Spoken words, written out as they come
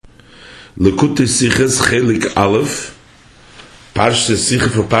Lekutei Sichos Chelik Aleph, Parshas Sicha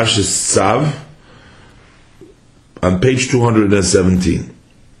for Parshas Tzav, on page 217.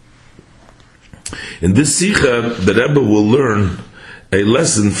 In this Sicha, the Rebbe will learn a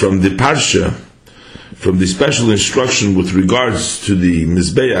lesson from the Parsha, from the special instruction with regards to the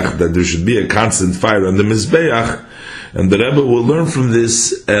Mizbeach, that there should be a constant fire on the Mizbeach, and the Rebbe will learn from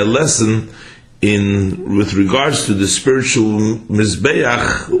this a lesson with regards to the spiritual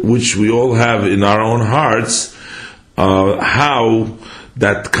Mizbeach, which we all have in our own hearts, how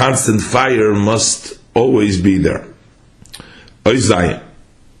that constant fire must always be there. Oizayim.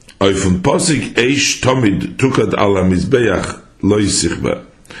 Oifun posik eish tomid tukad ala Mizbeach lo yisichba.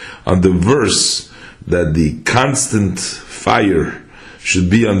 On the verse that the constant fire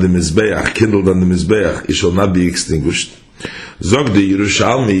should be on the Mizbeach, kindled on the Mizbeach, it shall not be extinguished. Zog the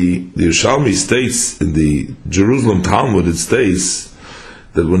Yerushalmi states in the Jerusalem Talmud, it states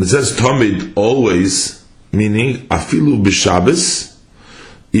that when it says Tomid, always, meaning afilu b'Shabbos,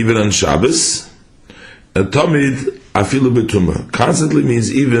 even on Shabbos, and Tomid afilu b'Tumah, constantly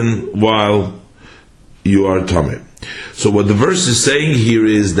means even while you are Tomid. So what the verse is saying here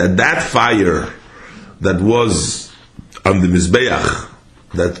is that fire that was on the Mizbeach,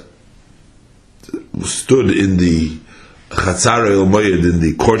 that stood in the Chatzar Oyel Moed, in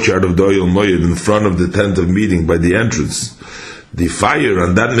the courtyard of the Oyel Moed, in front of the tent of meeting by the entrance, the fire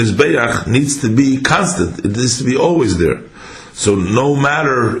on that Mizbeach needs to be constant. It needs to be always there. So no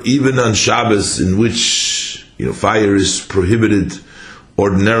matter, even on Shabbos, in which fire is prohibited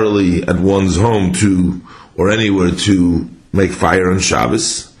ordinarily at one's home or anywhere to make fire on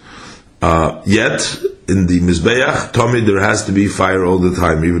Shabbos, yet in the Mizbeach, Tomid, there has to be fire all the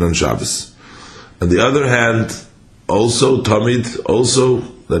time, even on Shabbos. On the other hand, also Tomid, also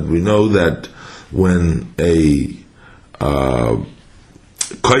that we know that when a Kohen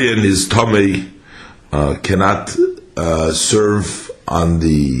is Tomei, cannot serve on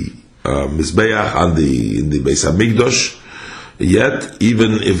the Mizbeach, in the Beis HaMikdash, yet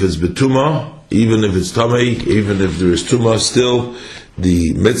even if it's Betuma, even if it's Tomei, even if there is Tumah, still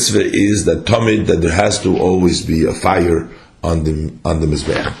the mitzvah is that Tomid, that there has to always be a fire on the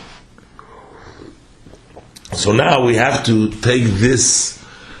Mizbeach. So now we have to take this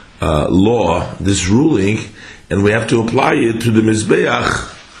law, this ruling, and we have to apply it to the Mizbeach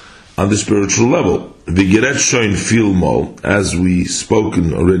on the spiritual level. V'geret shoin filmo, as we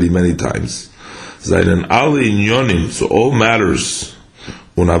spoken already many times. Zayin ali inyonim, so all matters,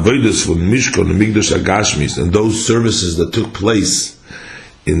 unavodas von Mishkan and Migdash Agashmis, and those services that took place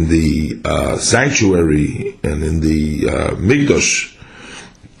in the sanctuary and in the Migdash,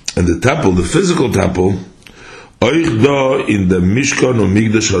 and the temple, the physical temple, oichda in the Mishkan and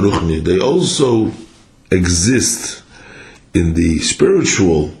Migdash Haruchni, they also exist in the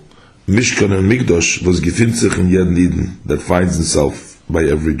spiritual Mishkan and Migdash, was gefindt sich in jeden Eden, that finds himself by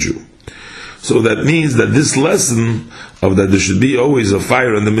every Jew. So that means that this lesson of that there should be always a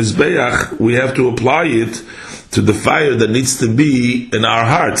fire in the Mizbeach, we have to apply it to the fire that needs to be in our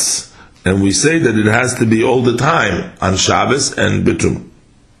hearts. And we say that it has to be all the time on Shabbos and Betum.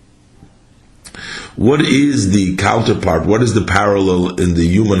 What is the counterpart? What is the parallel in the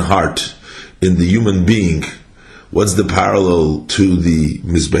human heart, in the human being? What's the parallel to the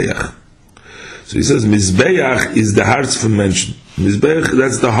Mizbeach? So he says, Mizbeach is the heart's mention. Mizbeach,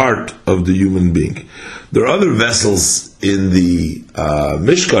 that's the heart of the human being. There are other vessels in the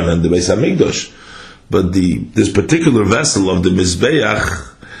Mishkan and the Beis HaMikdash, but this particular vessel of the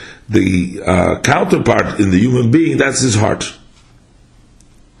Mizbeach, the counterpart in the human being, that's his heart.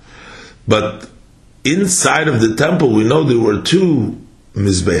 But inside of the temple, we know there were two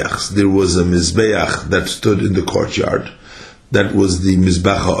Mizbeachs. There was a Mizbeach that stood in the courtyard, that was the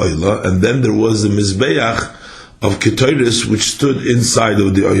Mizbeach HaOyla, and then there was a Mizbeach of Ketoris, which stood inside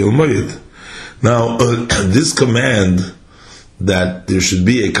of the Oyel Moed. Now, this command that there should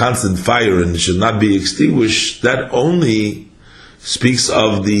be a constant fire and it should not be extinguished, that only speaks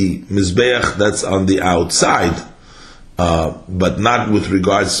of the Mizbeach that's on the outside, but not with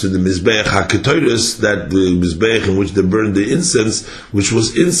regards to the Mizbeach HaKetoris, that the Mizbeach in which they burned the incense, which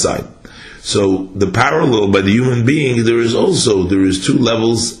was inside. So the parallel by the human being, there is two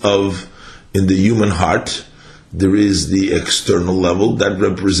levels in the human heart. There is the external level that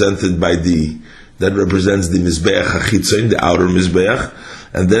represents the Mizbeach HaChitzon, the outer Mizbeach,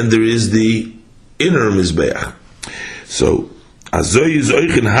 and then there is the inner Mizbeach. So Azoy is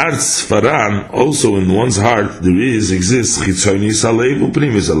oichin hartz faran, also in one's heart exists Chitzoni Salev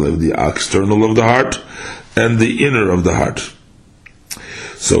Uprimis Salev, the external of the heart and the inner of the heart.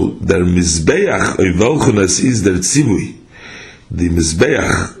 So their Mizbeach Oivelchunas is their tzivui. The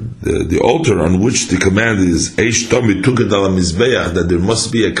Mizbeach the altar on which the command is Eish Tomid Tuked Ala Mizbeach, that there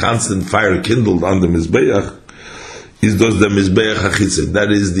must be a constant fire kindled on the Mizbeach, is thus the Mizbeach HaChitzon,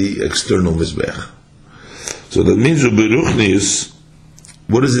 that is the external Mizbeach. So that means Ruchnius,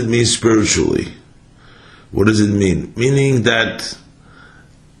 what does it mean spiritually? What does it mean? Meaning that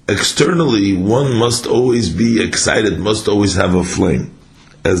externally one must always be excited, must always have a flame.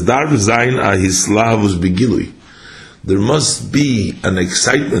 As Dar Zayin Ahislavus Begilui, there must be an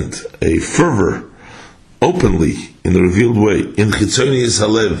excitement, a fervor, openly, in a revealed way, in Chitzoni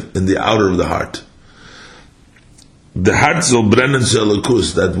Halev, in the outer of the heart. The heart shall brennen to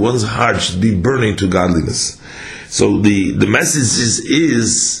Elokus, that one's heart should be burning to godliness. So the message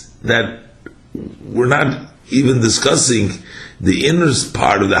is that we're not even discussing the inner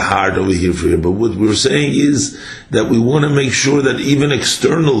part of the heart over here for him, but what we're saying is that we want to make sure that even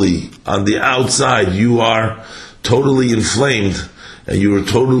externally, on the outside, you are totally inflamed and you are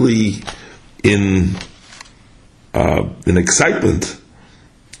totally in excitement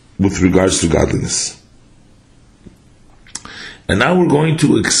with regards to godliness. And now we're going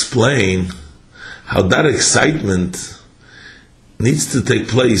to explain how that excitement needs to take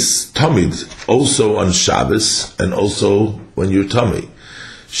place tamid, also on Shabbos and also when you're tummy.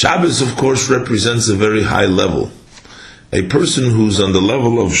 Shabbos, of course, represents a very high level. A person who's on the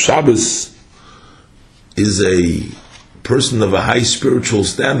level of Shabbos is a person of a high spiritual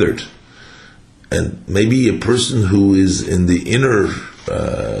standard. And maybe a person who is in the inner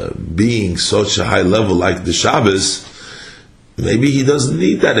being such a high level like the Shabbos, maybe he doesn't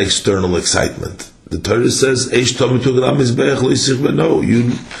need that external excitement. The Torah says, no,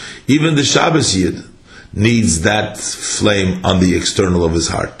 even the Shabbos Yid needs that flame on the external of his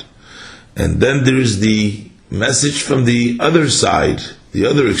heart. And then there is the message from the other side, the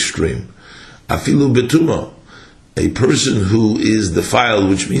other extreme. Afilu betuma, a person who is defiled,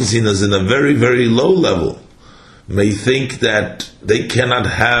 which means he is in a very, very low level, may think that they cannot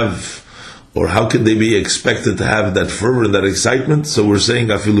have, or how could they be expected to have that fervor and that excitement? So we're saying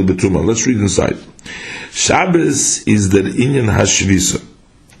afilu betuma. Let's read inside. Shabbos is the inyan hashvisa.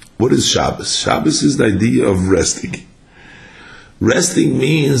 What is Shabbos? Shabbos is the idea of resting. Resting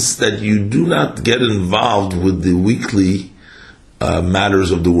means that you do not get involved with the weekly matters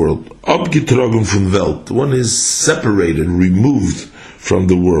of the world. Abgetrogen from Welt. One is separated, removed from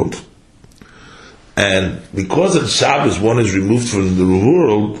the world. And because on Shabbos one is removed from the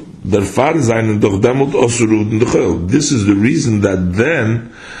world, this is the reason that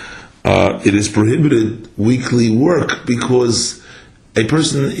then it is prohibited weekly work, because a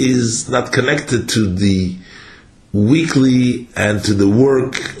person is not connected to the weekly and to the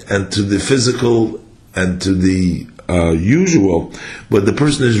work and to the physical and to the usual, but the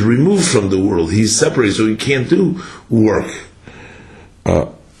person is removed from the world. He's separated, so he can't do work.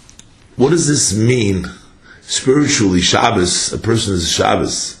 What does this mean spiritually? Shabbos, a person is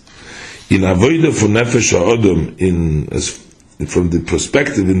Shabbos. In avodah for nefesh ha'adam, from the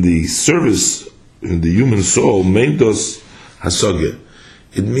perspective, in the service, in the human soul, meintos hasogeh.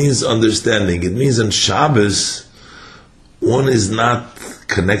 It means understanding. It means on Shabbos, one is not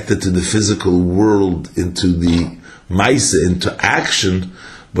connected to the physical world, into the maise, into action,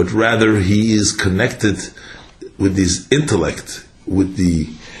 but rather he is connected with his intellect, with the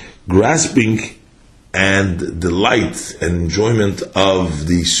grasping and delight and enjoyment of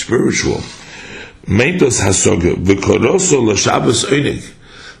the spiritual. Meitos hasoga v'koroso l'Shabbos oinig.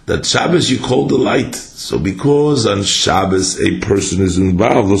 That Shabbos you call the light. So because on Shabbos a person is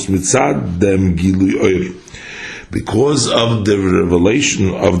involved, mitzad dem gilui oir, because of the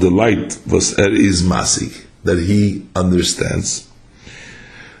revelation of the light, was is masig, that he understands.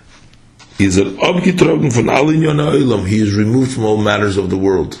 He is abgetrogen von all inyan ha'olam. He is removed from all matters of the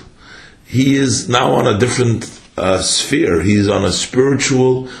world. He is now on a different sphere. He is on a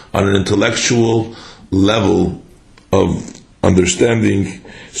spiritual, on an intellectual level of understanding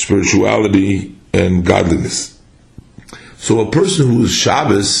spirituality and godliness. So a person who is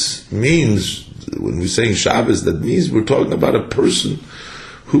Shabbos means, when we're saying Shabbos, that means we're talking about a person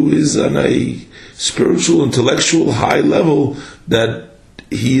who is on a spiritual, intellectual high level, that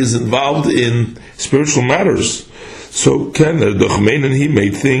he is involved in spiritual matters. So Kenner, Dochmeinen, he may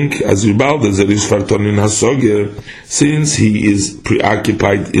think, as Yubalda, that is Farton in Hasoge, since he is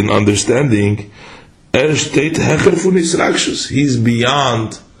preoccupied in understanding, he's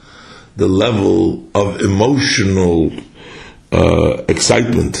beyond the level of emotional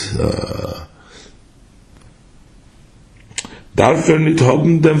excitement.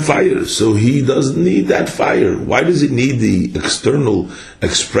 Fire. So he doesn't need that fire. Why does he need the external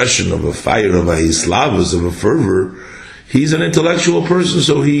expression of a fire, of a hislavus, of a fervor? he's an intellectual person,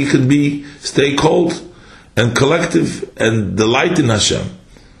 so he can stay cold and collective and delight in Hashem.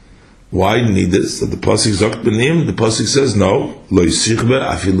 Why need this? That the pasuk sagt benim. The pasuk says no. Lo yisichbe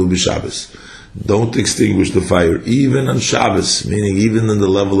afilu b'Shabbos. Don't extinguish the fire even on Shabbos. Meaning, even in the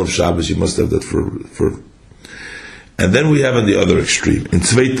level of Shabbos, you must have that for. And then we have on the other extreme, in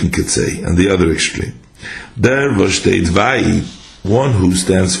Zweiten Ketzei, on the other extreme, there v'shteit vai, one who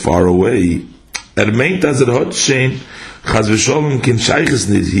stands far away. Meint as hot shein chas v'sholem kin shayches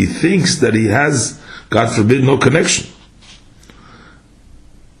nid. He thinks that he has, God forbid, no connection.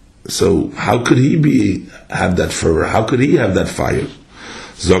 So how could he have that fervor? How could he have that fire?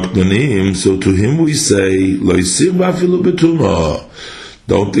 Zogt nanim. So to him we say, Lo yisir b'afilu b'tumah.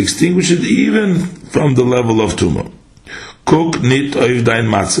 Don't extinguish it even from the level of tumah. Kuk nit oiv dein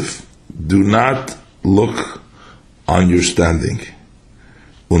matzef. Do not look on your standing.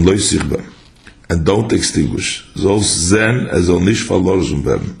 Und lo yisir ba. And don't extinguish. Zos zen as ol nish verloren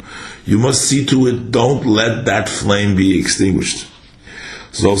werden. You must see to it, don't let that flame be extinguished.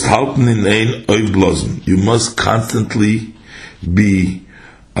 Zos halten in ein oivblosen. You must constantly be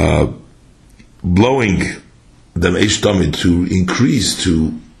blowing them eishtamid to increase,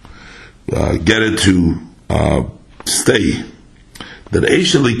 to get it to stay. That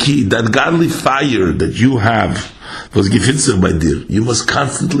eishaliki, that godly fire that you have, was gefinzer by dir. You must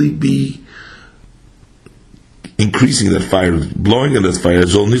constantly be increasing that fire, blowing in that fire.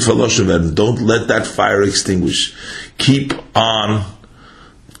 Don't let that fire extinguish. Keep on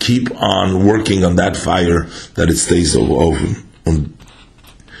working on that fire, that it stays open. And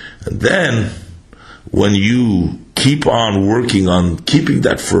then, when you keep on working on keeping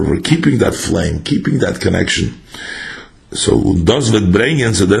that fervor, keeping that flame, keeping that connection, so does it bring,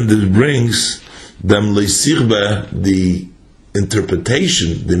 and so then this brings them leisirbe, the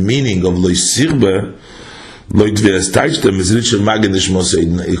interpretation, the meaning of leisirbe,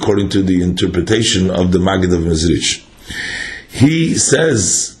 according to the interpretation of the Maggid of Mezrich. He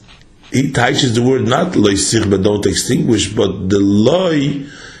says, he teaches the word not loy sichbe, don't extinguish, but the loy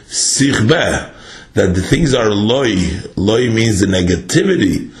sichbe, that the things are loy. Loy means the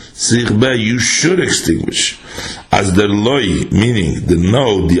negativity. Sichbe, you should extinguish. As the loy, meaning the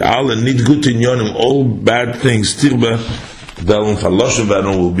no, the ala nit gut in yonim, all bad things, sichbe,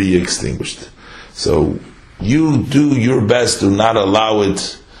 will be extinguished. So you do your best to not allow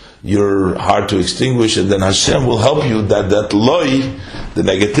it, your heart to extinguish, and then Hashem will help you that loy, the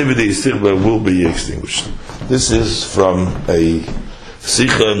negativity, sichba, will be extinguished. This is from a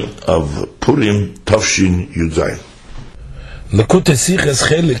Sikha of Purim Tafshin Yudzayin. Lekutei Sichas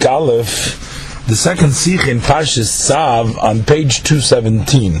Chelik Aleph, the second Sikha in Parshas Tzav on page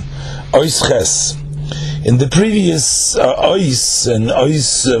 217, Ois Ches. In the previous Ois and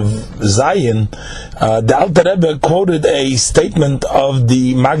Ois Zayin, the Alter Rebbe quoted a statement of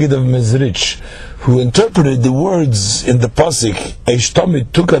the Maggid of Mezrich, who interpreted the words in the pasuk, "Eishtomid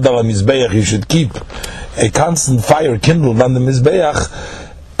tukad al mizbeach." You should keep a constant fire kindled on the mizbeach,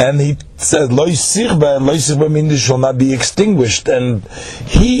 and he said, "Lo yisirba means it shall not be extinguished." And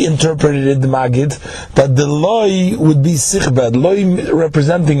he interpreted the Maggid that the loy would be sichba, loy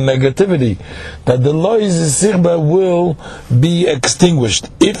representing negativity, that the loy's sichba will be extinguished.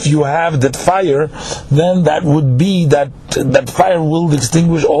 If you have that fire, then that would be that fire will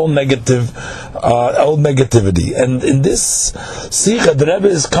extinguish all negativity. And in this sikha, the Rebbe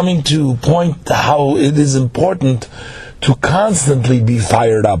is coming to point how it is important to constantly be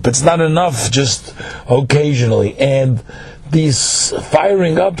fired up. It's not enough just occasionally. And this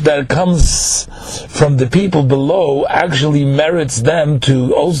firing up that comes from the people below actually merits them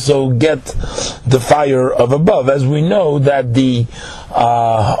to also get the fire of above. As we know that the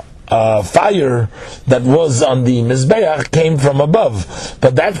fire that was on the Mizbeach came from above.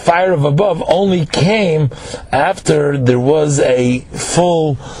 But that fire of above only came after there was a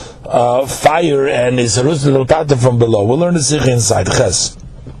full fire and is from below. We'll learn the Sikh inside. Ches.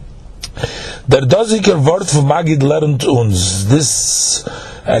 Der Doziker Wort von Maggid lernt uns. This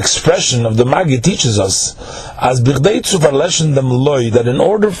expression of the Maggid teaches us, as Bigdei zu verlöschen dem Loy, that in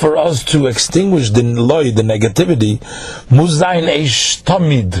order for us to extinguish the Loy, the negativity, muss sein eish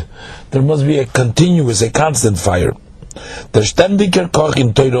tamid. There must be a continuous, a constant fire. Der ständiger Koch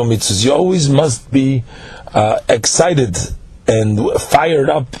in Torah Mitzvahs. You always must be excited and fired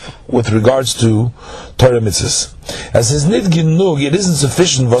up with regards to Torah mitzvahs. As his nit genug, it isn't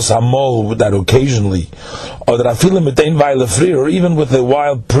sufficient was hamol that occasionally, or that afilim etein vayle free, or even with a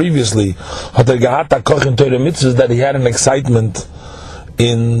while previously, hat gehat koch in Torah mitzvahs, that he had an excitement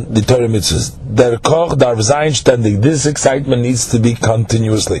in the Torah mitzvahs. Der koch darf sein ständig. This excitement needs to be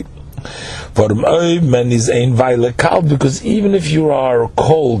continuously. Because even if you are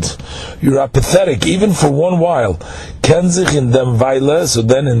cold, you're apathetic, even for one while, so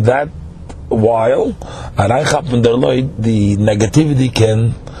then in that while, the negativity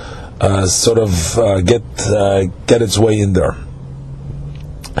can get its way in there.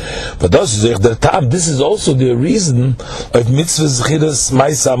 But this is also the reason of mitzvah zchiras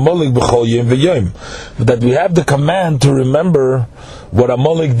ma'aseh Amalek b'chol yom v'yom, that we have the command to remember what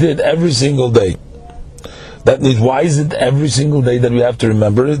Amalek did every single day. That means, why is it every single day that we have to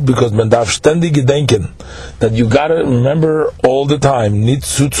remember it? Because man darf ständig gedenken, that you gotta remember all the time, nicht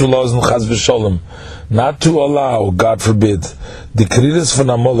zuzulassen chas v'sholem, not to allow, God forbid, the kriris von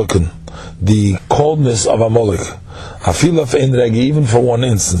Amalekun, the coldness of Amalek, even for one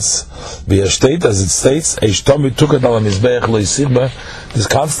instance. As it states, this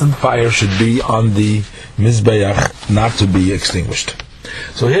constant fire should be on the Mizbeach, not to be extinguished.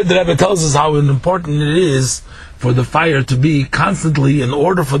 So here the Rebbe tells us how important it is for the fire to be constantly, in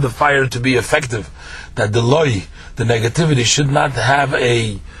order for the fire to be effective, that the negativity should not have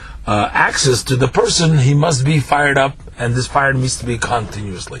a access to the person. He must be fired up, and this fire needs to be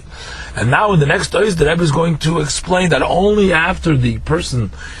continuously. And now in the next days, the Rebbe is going to explain that only after the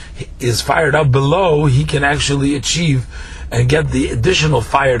person is fired up below, he can actually achieve and get the additional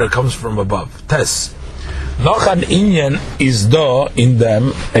fire that comes from above. Tess. Noch an inyan is do in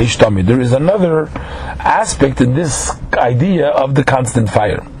them eishtami. There is another aspect in this idea of the constant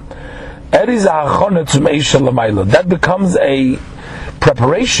fire. That becomes a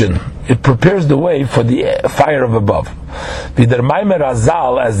preparation. It prepares the way for the fire of above. Vider Maimer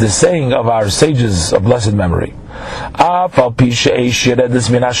Azal, as the saying of our sages of blessed memory,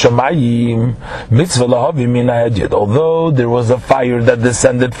 although there was a fire that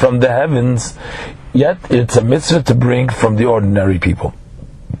descended from the heavens, yet it's a mitzvah to bring from the ordinary people,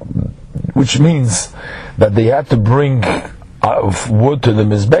 which means that they had to bring wood to the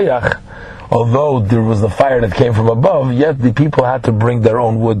Mizbeach. Although there was the fire that came from above, yet the people had to bring their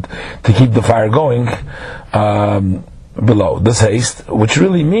own wood to keep the fire going below. This haste, which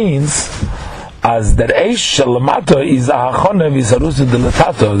really means as that eish shalamato is ahachona v'sarusa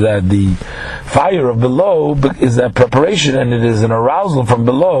delatato, that the fire of below is a preparation and it is an arousal from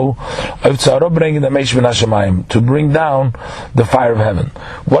below to bring down the fire of heaven.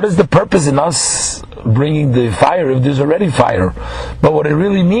 What is the purpose in us bringing the fire if there's already fire? But what it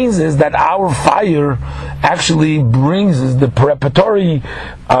really means is that our fire actually brings the preparatory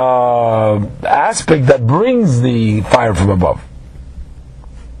aspect that brings the fire from above.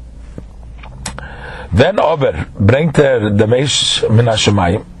 Then Ober bringt the Meish min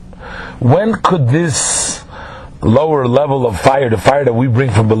hashamayim. When could this lower level of fire, the fire that we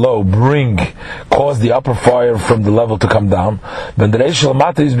bring from below, cause the upper fire from the level to come down? That's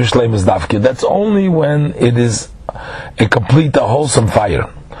only when it is a complete, a wholesome fire.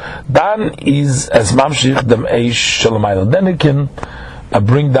 Then is as mamshich dem eish shalamayla. Then it can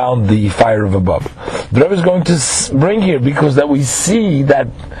bring down the fire of above. The Rebbe is going to bring here, because that we see that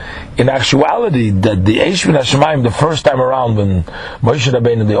in actuality, that the Eish Min HaShemayim, the first time around when Moshe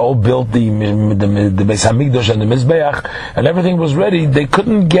Rabbeinu, they all built the Beis HaMikdash and the Mizbeach, and everything was ready, they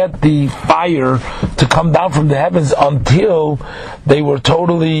couldn't get the fire to come down from the heavens until they were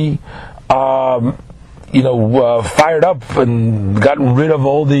totally fired up and gotten rid of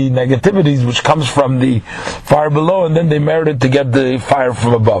all the negativities which comes from the fire below, and then they merited to get the fire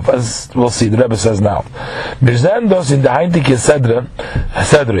from above, as we'll see. The Rebbe says now, Mirzendos in the Heintige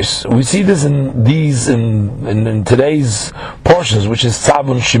Sedris, we see this in today's portions, which is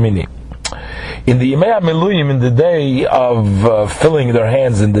Tzavun Shemini. In the Yemei HaMiluyim, in the day of filling their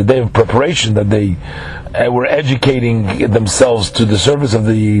hands, in the day of preparation, that they were educating themselves to the service of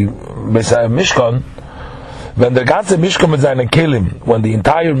the Mishkan, when the ganze Mishkan mit seinen Kelim, when the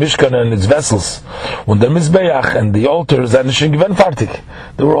entire Mishkan and its vessels, when the Mizbeach and the altars and the Shingiven Fartik,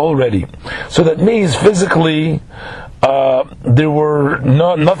 they were all ready. So that means physically there were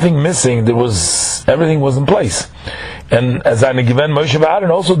nothing missing. Everything was in place. And as I given Moshe and Aaron,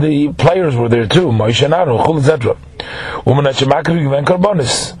 also the players were there too, Moshe and Aaron, etc.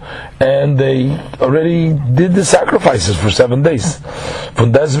 And they already did the sacrifices for 7 days.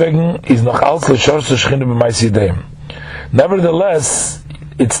 Nevertheless,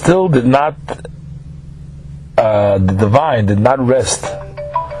 it still did not, the divine did not rest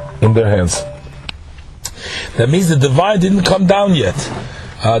in their hands. That means the divine didn't come down yet.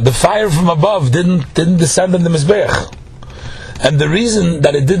 The fire from above didn't descend on the Mizbeach. And the reason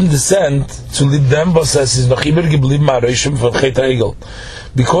that it didn't descend to Libdemba says is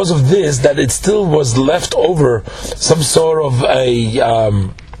because of this, that it still was left over some sort of a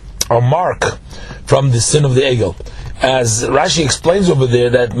a mark from the sin of the Egel. As Rashi explains over there,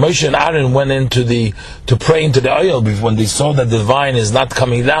 that Moshe and Aaron went to pray into the oil when they saw that the vine is not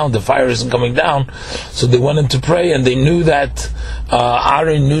coming down, the fire isn't coming down, so they went in to pray, and they knew that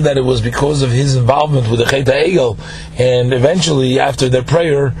Aaron knew that it was because of his involvement with the Chet HaEgel, and eventually after their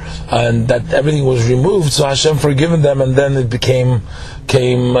prayer, and that everything was removed, so Hashem forgiven them, and then it came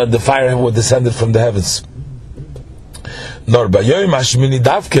the fire was descended from the heavens. So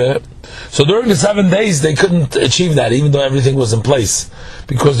during the 7 days they couldn't achieve that, even though everything was in place,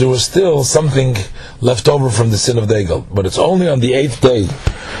 because there was still something left over from the sin of the Egel. But it's only on the 8th day,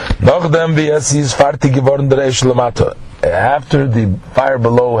 after the fire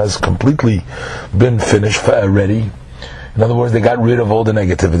below has completely been finished, ready. In other words, they got rid of all the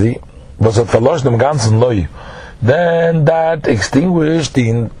negativity. Then that extinguished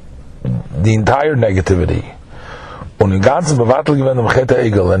the entire negativity. And it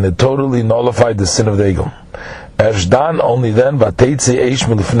totally nullified the sin of the Egel. Only then,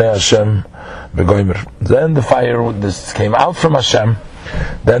 then the fire came out from Hashem.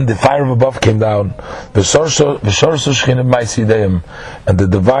 Then the fire of above came down, and the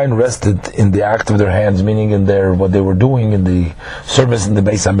divine rested in the act of their hands, meaning in what they were doing in the service in the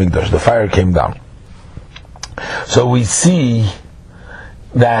Beis Hamikdash. The fire came down. So we see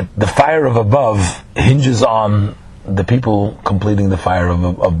that the fire of above hinges on the people completing the fire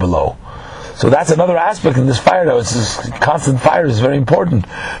of below. So that's another aspect in this fire, though. It's this constant fire is very important,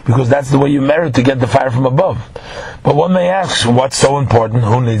 because that's the way you merit to get the fire from above. But one may ask, what's so important?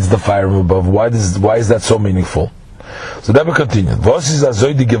 Who needs the fire from above? Why is that so meaningful? So that will continue. What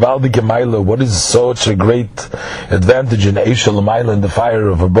is such a great advantage in Eishel Maila, in the fire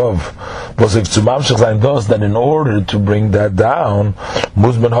of above? That in order to bring that down,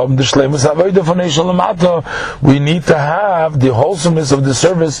 we need to have the wholesomeness of the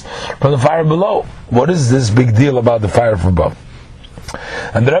service from the fire below. What is this big deal about the fire from above?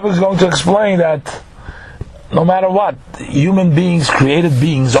 And the Rebbe is going to explain that no matter what, human beings, created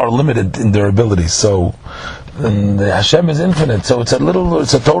beings, are limited in their abilities. So Hashem is infinite, so it's a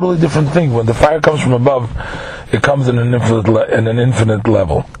totally different thing. When the fire comes from above, it comes in an infinite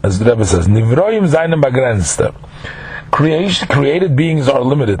level. As the Rebbe says, Nivroim zainem begrenzte. Created beings are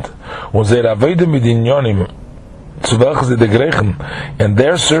limited. And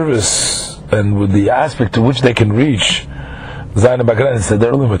their service, and with the aspect to which they can reach, zainem begrenzte,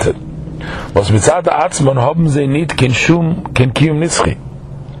 they're limited. Was mitzad atzman haben sie nicht kein kiyum nitzchi.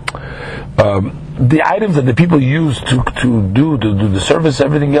 The items that the people use to do the service,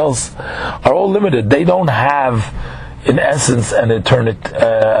 everything else, are all limited. They don't have, in essence, an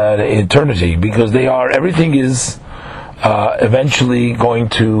eternity, because everything is eventually going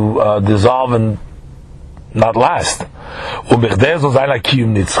to dissolve and not last.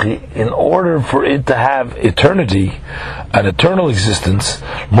 In order for it to have eternity, an eternal existence,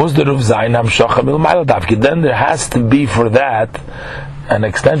 then there has to be for that an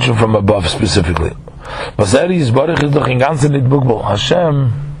extension from above specifically. Hashem,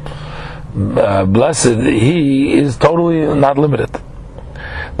 blessed, He is totally not limited.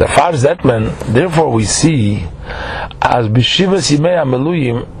 The Far Zetman, therefore we see, as B'Shivas Yimei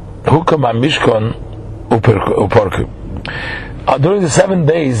HaMeluyim Hukam HaMishkan Uporku. During the 7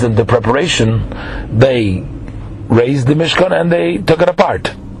 days of the preparation, they raised the Mishkan and they took it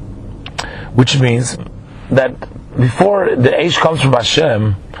apart. Which means that before the Eish comes from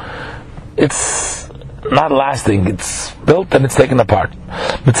Hashem, it's not lasting. It's built and it's taken apart.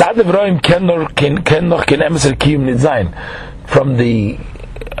 From the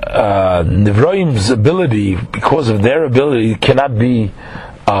Nivroim's ability, because of their ability, it cannot be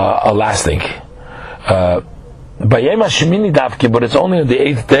a lasting. But it's only on the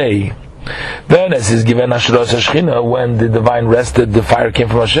 8th day. Then, as is given Ashros Hashchina, when the divine rested, the fire came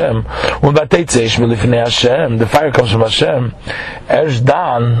from Hashem. The fire comes from Hashem.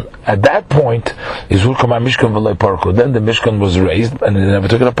 Dan, at that point, is Mishkan. Then the Mishkan was raised and they never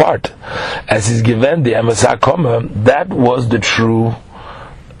took it apart. As is given the Emes HaKoma, that was the true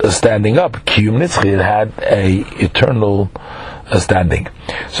standing up. Kiyum Nitzchi, it had a eternal standing.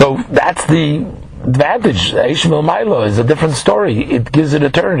 So that's the advantage. Eishmel Milo is a different story. It gives it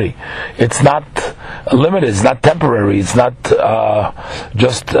eternity. It's not limited. It's not temporary. It's not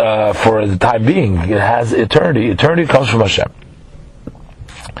just for the time being. It has eternity. Eternity comes from Hashem.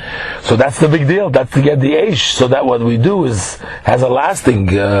 So that's the big deal. That's to get the Eish, so that what we do has a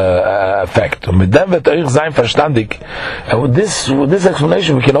lasting effect. And with this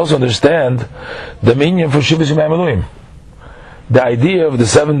explanation, we can also understand the meaning for Shivas Yimei HaMeluyim, the idea of the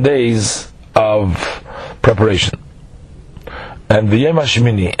 7 days of preparation. and the Yom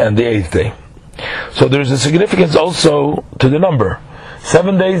HaShmini, and the 8th day. So there's a significance also to the number.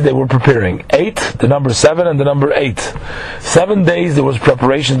 7 days they were preparing. 8, the number 7, and the number 8. 7 days there was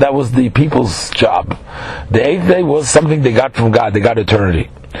preparation, that was the people's job. The 8th day was something they got from God, they got eternity.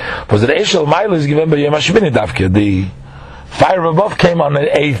 Because the Eshel Maila is given by Yom HaShmini Davke. The fire above came on the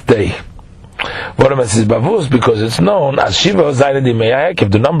 8th day. What am I saying? Bavus, because it's known as Shiva Zayin Di Me'akev,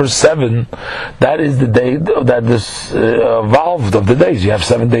 the number 7, that is the day that is evolved of the days. You have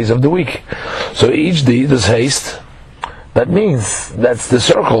 7 days of the week. So each day does haste. That means that's the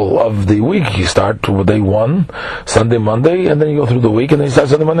circle of the week. You start with day 1, Sunday, Monday, and then you go through the week, and then you start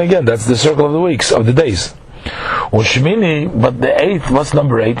Sunday, Monday again. That's the circle of the weeks, of the days. Shmini, but the 8th, what's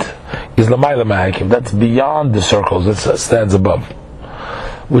number 8? Is Lamayla Ma'akim. That's beyond the circles, it stands above.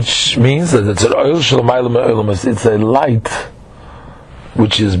 Which means that it's an oil Shalamayla Ma'ulamas, it's a light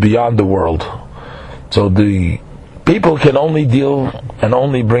which is beyond the world. So the people can only deal and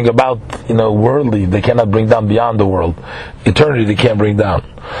only bring about, worldly. They cannot bring down beyond the world. Eternity they can't bring down.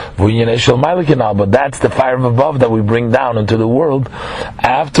 But that's the fire of above that we bring down into the world.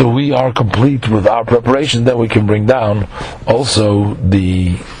 After we are complete with our preparation, then we can bring down also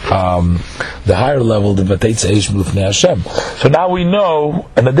the higher level, the Vatei Eish B'Lifnei Hashem. So now we know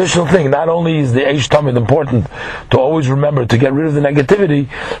an additional thing. Not only is the Eish Tamid important to always remember to get rid of the negativity,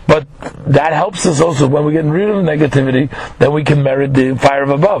 but that helps us also when we get rid of the negativity, then we can merit the fire of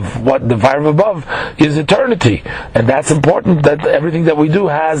above. What the fire of above is eternity, and that's important that everything that we do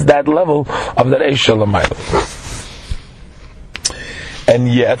has that level of that Eish Shalamayla.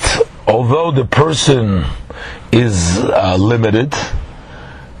 And yet, although the person is limited,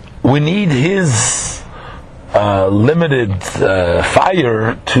 we need his limited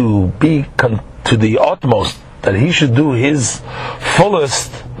fire to be to the utmost, that he should do his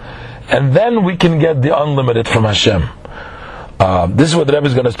fullest, and then we can get the unlimited from Hashem. This is what the Rebbe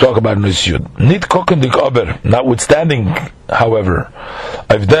is going to talk about in this Yud. Nit koken dik ober. Notwithstanding, however,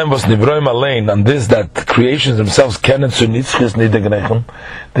 if them was nivroim alein, on this that creations themselves cannot sunitzchis nidegnechen,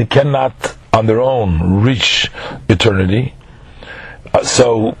 they cannot on their own reach eternity.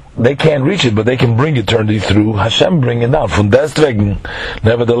 So they can't reach it, but they can bring eternity through Hashem bringing it down. Von deswegen,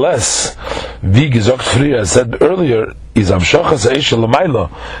 nevertheless, wie gesagt früher, said earlier, is Amshachas Eish Lamayla,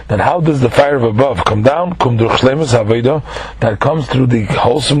 that how does the fire of above come down? Kum durch Shlemus Haveda, that comes through the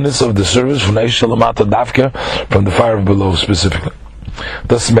wholesomeness of the service from Eish Lamata Davka, from the fire of below specifically.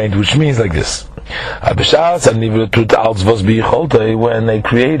 That's meant, which means like this. When a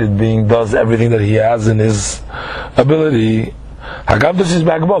created being does everything that he has in his ability, Hagam is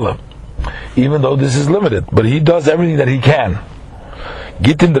Bagbola, even though this is limited, but he does everything that he can.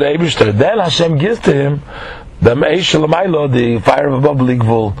 Gitim the Eibishter, then Hashem gives to him the Meish Shalamayla, the fire of above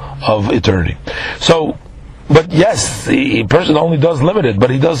Ligvul of eternity. So, but yes, the person only does limited, but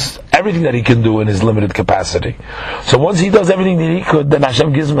he does everything that he can do in his limited capacity. So once he does everything that he could, then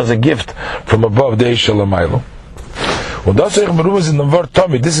Hashem gives him as a gift from above the Eish Shalamayla.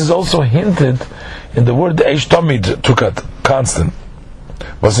 This is also hinted in the word Eish Tamid Tukat, constant.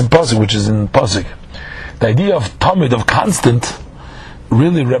 Was in Pasuk, which is in Pasuk. The idea of Tamid, of constant,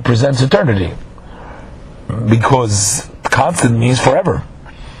 really represents eternity. Because constant means forever.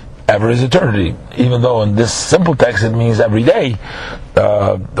 Ever is eternity. Even though in this simple text it means every day,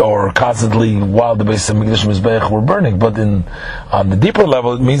 or constantly while the Beis HaMikdash Mizbeach were burning. But on the deeper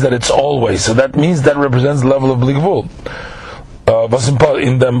level it means that it's always. So that means that represents the level of Bligvul.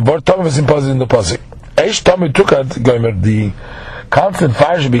 In the word Tamid was imposed in the Pasuk. Eish Tamid Tukat Gomer, the constant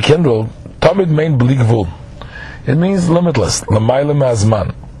fire should be kindled. Tamid mean Bligvul. It means limitless. Lamayla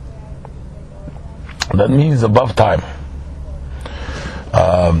Mazman. That means above time.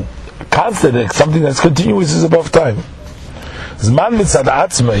 Constant, something that's continuous, is above time. Zman mitzad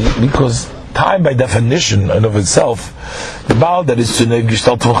atzmei, because time by definition and of itself, the Baal that is Suneg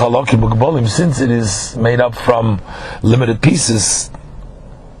Gestalt von Chalakim B'Gbolim, since it is made up from limited pieces,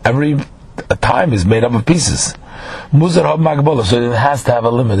 every time is made up of pieces. Muzar hab Magbola, so it has to have a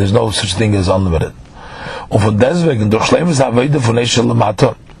limit. There's no such thing as unlimited.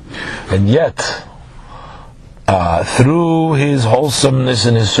 And yet, through his wholesomeness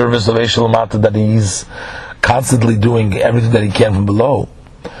and his service of Eish Lamata, that he's constantly doing everything that he can from below,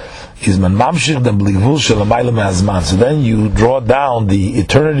 is man mamshich dem bligvul shelamayla me'azman. So then you draw down the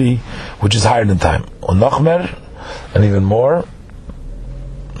eternity which is higher than time. Unochmer, and even more,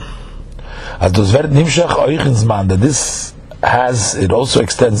 as dos vert nimshach oichen zman, that this it also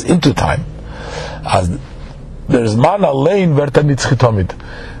extends into time. As there's man alein verta nitzchitomit,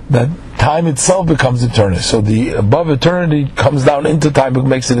 that time itself becomes eternity. So the above eternity comes down into time, but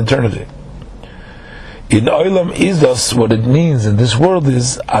makes it eternity. In Olam Izos, what it means in this world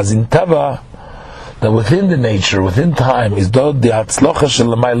is, as in Tava, that within the nature, within time, is the Hatzlocha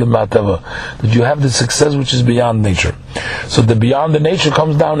Shelamayla Ma'atava, that you have the success which is beyond nature. So the beyond the nature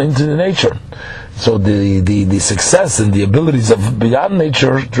comes down into the nature. So the success and the abilities of beyond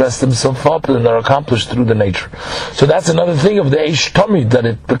nature dress themselves up and are accomplished through the nature. So that's another thing of the Eish Tamid, that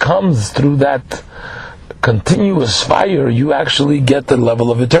it becomes through that continuous fire, you actually get the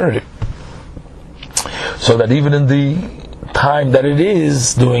level of eternity. So that even in the time that it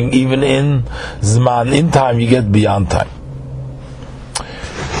is doing, even in Zman, in time, you get beyond time.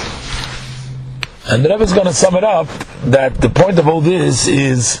 And the Rebbe is going to sum it up that the point of all this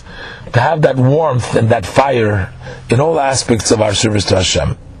is to have that warmth and that fire in all aspects of our service to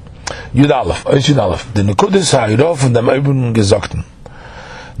Hashem. Yud Aleph, the Nekudis HaYirof and the Meibun Gezokten.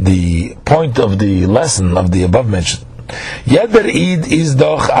 The point of the lesson of the above mentioned. Yeder Eid is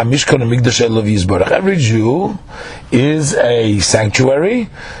doch a Mishkan Mikdash Elav Yisborach. Every Jew is a sanctuary,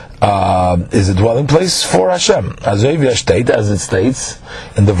 is a dwelling place for Hashem. As it states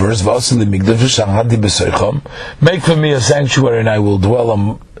in the verse, make for me a sanctuary and I will dwell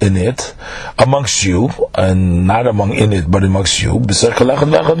in it, amongst you, and not among in it, but amongst you,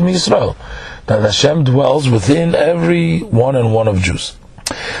 that Hashem dwells within every one and one of Jews.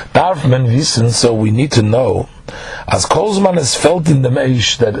 So we need to know, as Kolzman is felt in the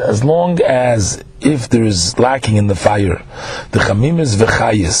Meish, that as long as if there is lacking in the fire, the Chamimis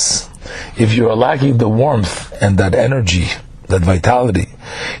v'chayis, if you are lacking the warmth and that energy, that vitality,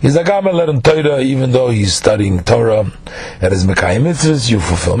 he's a Gamel learn Torah, even though he's studying Torah, it is Mekayim mitzvahs, you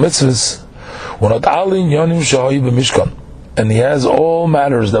fulfill mitzvahs, unot alin yonim shahoy b'mishkan, and he has all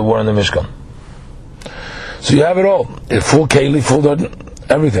matters that were in the Mishkan. So you have it all, full keli, full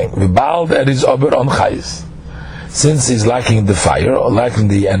everything. V'bald er is ober on chayis. Since he's lacking the fire, or lacking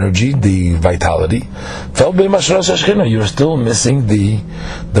the energy, the vitality, you're still missing the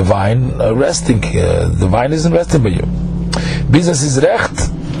divine resting. The vine isn't resting by you. Business is recht.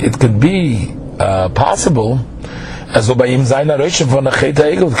 It could be possible, as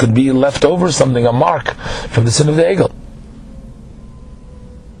it could be left over something, a mark from the sin of the egel.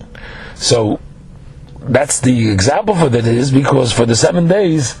 So that's the example for that is because for the 7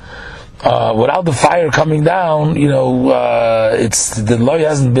 days, without the fire coming down, it's the law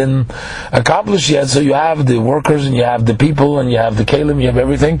hasn't been accomplished yet. So you have the workers and you have the people and you have the kalim, you have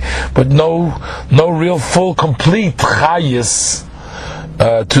everything, but no real full complete chayis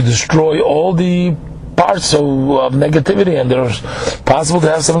to destroy all the parts of negativity, and there's possible to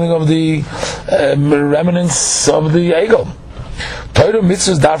have something of the remnants of the egel. Torah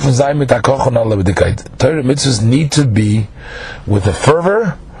mitzvahs Torah mitzvahs need to be with a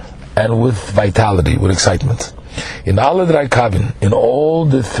fervor and with vitality, with excitement. In all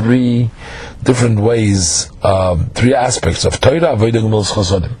the three different ways, three aspects of Torah, Avodah Gemilas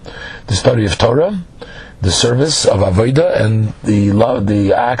Chasodim. The study of Torah, the service of Avodah, and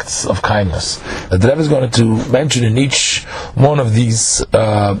the acts of kindness. The Rebbe is going to mention in each one of these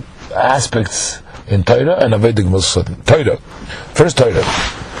aspects in Torah and Avodah Gemilas Chasodim. Torah. First Torah.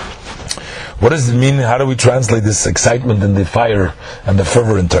 What does it mean? How do we translate this excitement and the fire and the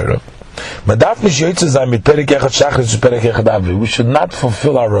fervor in Torah? We should not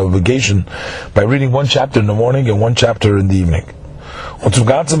fulfill our obligation by reading one chapter in the morning and one chapter in the evening. And to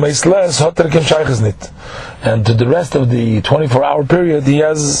the rest of the 24-hour period,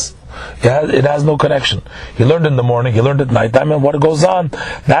 it has no connection. He learned in the morning, he learned at night time, and what goes on,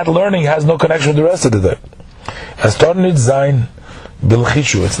 that learning has no connection with the rest of the day. As Tornit Zayin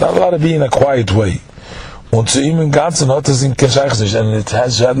Bilchishu, it's not allowed to be in a quiet way. And it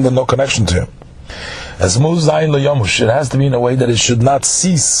has no connection to him. As Muzayin Layamush, it has to be in a way that it should not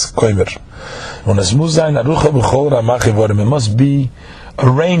cease. It must be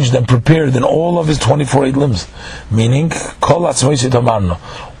arranged and prepared in all of his 24 limbs. Meaning,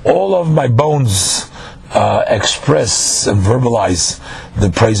 all of my bones express and verbalize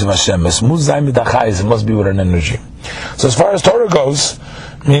the praise of Hashem. It must be with an energy. So as far as Torah goes,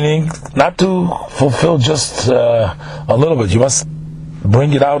 meaning not to fulfill just a little bit, you must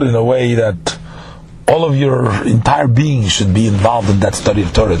bring it out in a way that all of your entire being should be involved in that study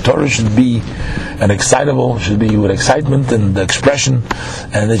of Torah. Torah should be should be with excitement and expression,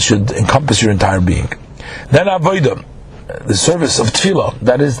 and it should encompass your entire being. Then Avodah, the service of Tefillah,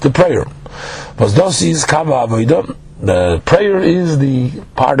 that is the prayer. The prayer is the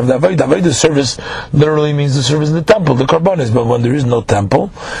part of the Avodah. Avodah service literally means the service in the temple, the Karbanis. But when there is no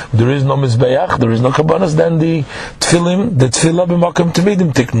temple, there is no Mizbeach, there is no Karbanis, then the Tefillah b'makom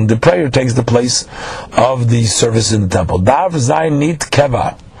tamidim tiknun. The prayer takes the place of the service in the temple. Dav zayin nit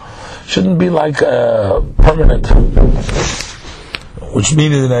keva shouldn't be like permanent, which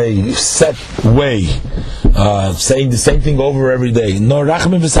means in a set way, saying the same thing over every day. No,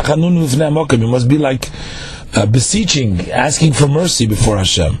 it must be like beseeching, asking for mercy before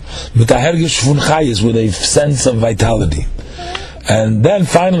Hashem, with a sense of vitality. And then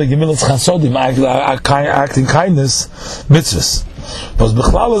finally, Gemilas Chasodim, acting kindness, mitzvahs.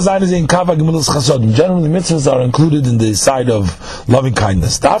 Generally, mitzvahs are included in the side of loving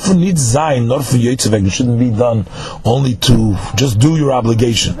kindness. Therefore, needs zayin, not for yotzevek. It shouldn't be done only to just do your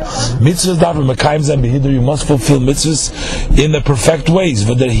obligation. Mitzvahs, therefore, mekayim zem behidur. You must fulfill mitzvahs in the perfect ways.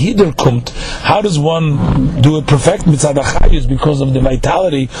 But the hidur kumt, how does one do it perfect? Mitzvah achayus, because of the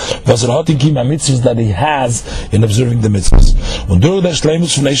vitality mitzvahs that he has in observing the mitzvahs. Through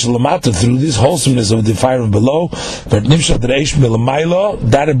this wholesomeness of the fire of below, that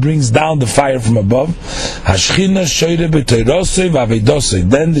it brings down the fire from above. Then the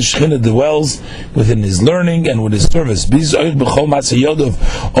Shekhinah dwells within his learning and with his service.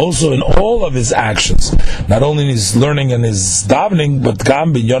 Also in all of his actions, not only in his learning and his davening, but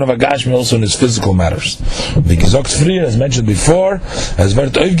also in his physical matters. As mentioned before,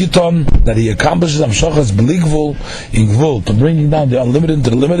 that he accomplishes to bringing down the unlimited to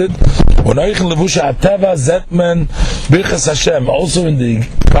the limited. Also in the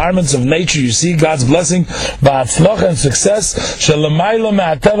garments of nature, you see God's blessing, and success,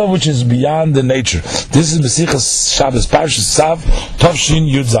 which is beyond the nature. This is Mesichas Shabbos Parshas Tzav Tovshin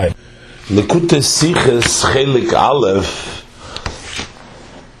Yud Zayin. Lekutei Sichos Chelik Aleph.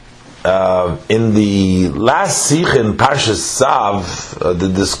 In the last Sikh in Parshas Tzav, the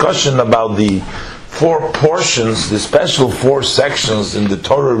discussion about the 4 portions, the special 4 sections in the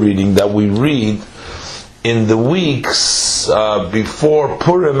Torah reading that we read in the weeks before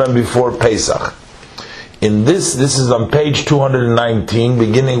Purim and before Pesach. In this is on page 219,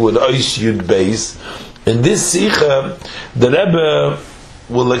 beginning with Ois Yud Beis. In this Sikha, the Rebbe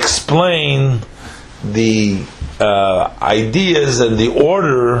will explain the ideas and the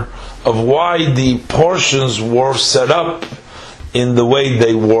order of why the portions were set up in the way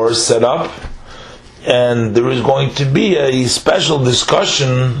they were set up. And there is going to be a special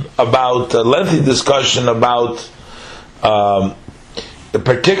discussion about, a lengthy discussion about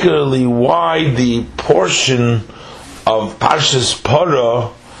particularly why the portion of Parshas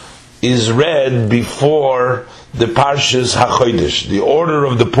Parah is read before the Parshas HaChodesh. The order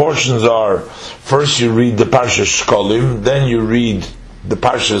of the portions are, first you read the Parshas Shkolim, then you read the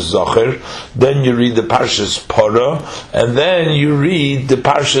Parshas Zocher, then you read the Parshas Parah, and then you read the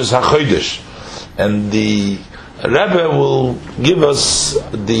Parshas HaChodesh. And the Rebbe will give us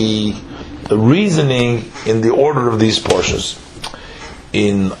the reasoning in the order of these portions.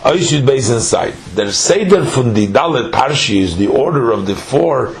 In Ois Yud Beis inside, der Seder von die Dalet Parshi is the order of the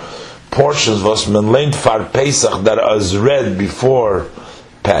 4 portions was men leint far Pesach that is read before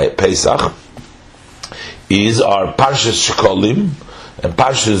Pesach is our Parshas Shkolim and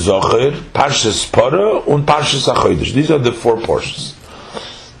Parshas Zocher, Parshas Parah and Parshas HaChodesh. These are the 4 portions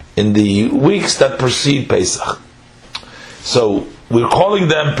in the weeks that precede Pesach. So we're calling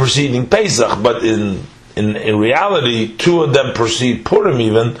them preceding Pesach, but in reality 2 of them precede Purim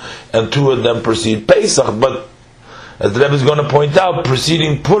even, and 2 of them precede Pesach. But as the Rebbe is going to point out,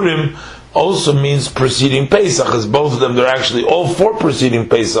 preceding Purim also means preceding Pesach, as both of them, they're actually all 4 preceding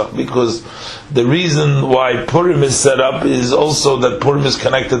Pesach, because the reason why Purim is set up is also that Purim is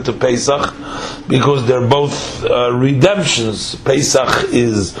connected to Pesach, because they're both redemptions. Pesach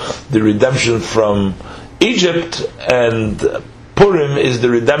is the redemption from Egypt, and Purim is the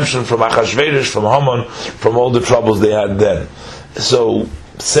redemption from Achashverosh, from Haman, from all the troubles they had then. So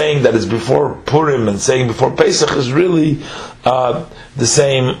saying that it's before Purim and saying before Pesach is really the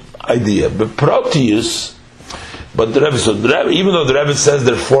same idea. But Proteus, but the Rebbe, even though the Rebbe says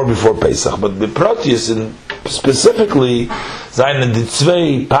there are 4 before Pesach, but the Proteus, in specifically Zayin and the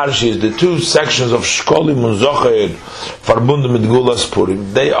Tzvei Parshas, the 2 sections of Shkolim and Zocher, verbunden mit Gulas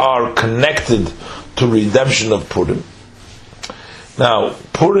Purim, they are connected to redemption of Purim. Now,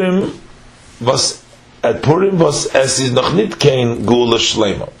 Purim was as is noch nit kein Gula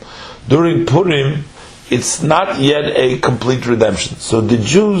Shlema. During Purim, it's not yet a complete redemption. So the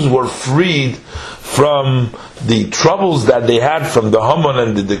Jews were freed from the troubles that they had from the Haman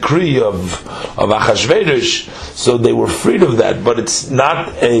and the decree of Achashverosh. So they were freed of that, but it's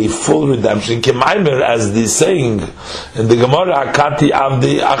not a full redemption. Kemaimer, as the saying in the Gemara, Akati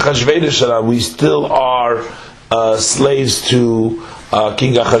Avdi Achashverosh, we still are slaves to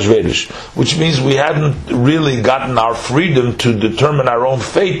King Achashverosh, which means we hadn't really gotten our freedom to determine our own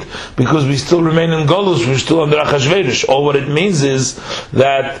fate because we still remain in Golus, we're still under Achashverosh. All what it means is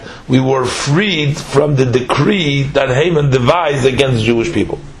that we were freed from the decree that Haman devised against Jewish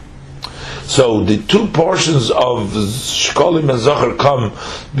people. So the two portions of Shkolim and Zohar come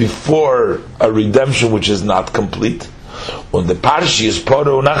before a redemption which is not complete. When the Parshi is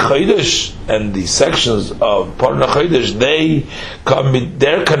Paro Nachodesh, and the sections of Paro Nachodesh,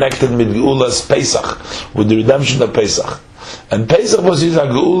 they're connected with Geulas Pesach, with the redemption of Pesach. And Pesach was a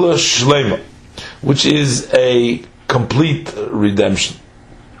Geula Shlema, which is a complete redemption.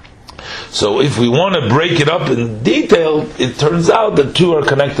 So if we want to break it up in detail, it turns out that two are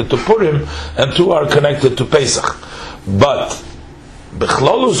connected to Purim and two are connected to Pesach. But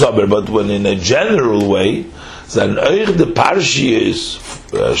when in a general way, then the Parshi is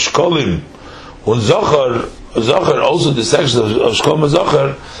Shkolim and Zohar, also the section of Shkolim and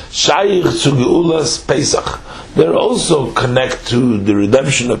Zohar, Shaykh to Geulas Pesach. They're also connect to the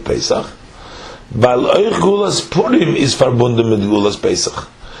redemption of Pesach. While Geulas Purim is verbunden with Geulas Pesach.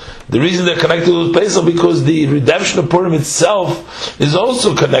 The reason they're connected with Pesach because the redemption of Purim itself is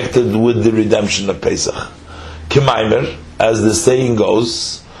also connected with the redemption of Pesach. Kemaimer, as the saying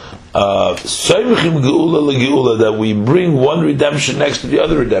goes, that we bring one redemption next to the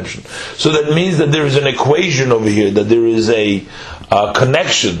other redemption. So that means that there is an equation over here, that there is a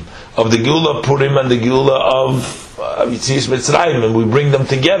connection of the Geula of Purim and the Geula of Yetzias Mitzrayim, and we bring them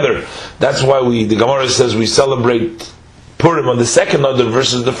together. That's why the Gemara says we celebrate Purim on the second Adar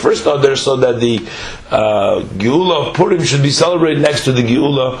versus the first Adar, so that the Geula of Purim should be celebrated next to the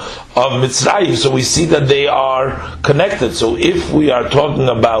Geula of Mitzrayim. So we see that they are connected. So if we are talking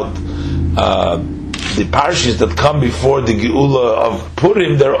about the parshas that come before the Geula of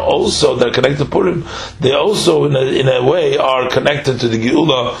Purim, they're connected to Purim. They also, in a way, are connected to the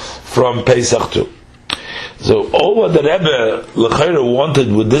Geula from Pesach too. So all what the Rebbe L'chaira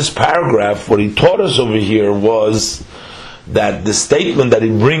wanted with this paragraph, what he taught us over here was that the statement that he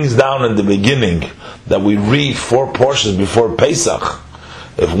brings down in the beginning, that we read 4 portions before Pesach,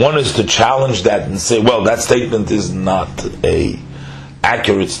 if one is to challenge that and say, well, that statement is not a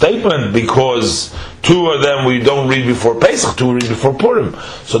accurate statement because 2 of them we don't read before Pesach, 2 we read before Purim.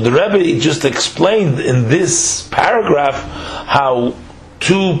 So the Rebbe just explained in this paragraph how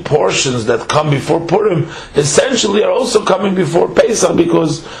 2 portions that come before Purim essentially are also coming before Pesach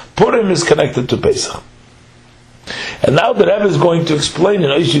because Purim is connected to Pesach. And now the Rebbe is going to explain in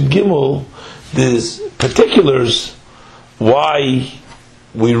Oishid Gimel these particulars why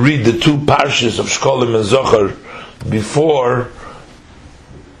we read the 2 parshas of Shkolim and Zohar before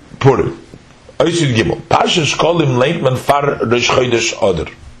Purim. Oishid Gimel Parsha Shkolim Leitman Far Rosh Chodesh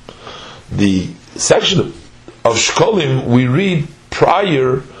Adar. The section of Shkolim we read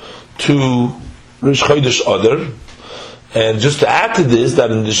prior to Rosh Chodesh Adar. And just to add to this,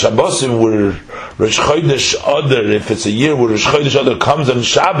 that in the Shabbosim where Rosh Chodesh Adar, if it's a year where Rosh Chodesh Adar comes on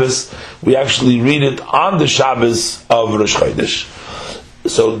Shabbos, we actually read it on the Shabbos of Rosh Chodesh.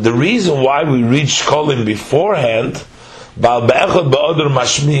 So the reason why we read Shkolim beforehand, Ba'al Be'echad Ba'adar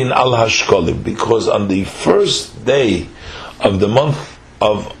Mashmin Al HaShkolim, because on the first day of the month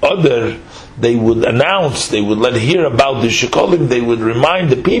of Adar, they would announce, they would let hear about the Shkolim, they would remind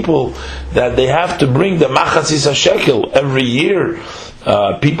the people that they have to bring the Machatzis HaShekel every year.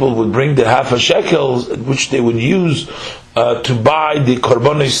 People would bring the half a shekel, which they would use to buy the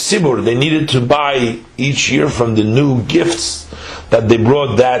Korbanos Tzibur. They needed to buy each year from the new gifts that they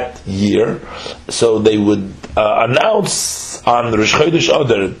brought that year. So they would announce on Rosh Chodesh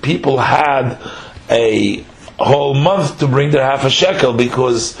Adar, people had a whole month to bring their half a shekel,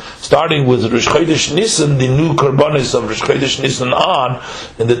 because starting with Rosh Chodesh Nisan, the new Korbanos of Rosh Chodesh Nisan on,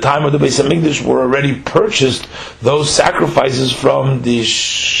 in the time of the Beis HaMikdash, were already purchased those sacrifices from the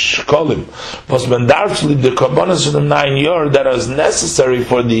Shkolim. But mendartzli the Korbanos of the 9 year that is necessary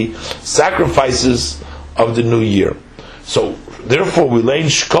for the sacrifices of the new year. So therefore we lay in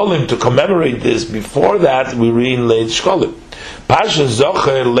Shkolim to commemorate this. Before that we read late Shkolim. Parsha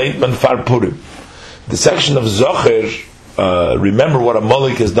Zocher late Manfar Purim. The section of Zocher, remember what a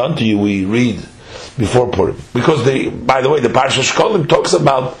Molek has done to you, we read before Purim. Because by the way, the Parsha Shkolim talks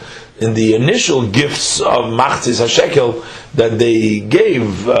about in the initial gifts of Machzis HaShekel that they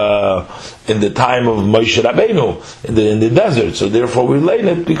gave in the time of Moshe Rabbeinu in the desert. So therefore we learn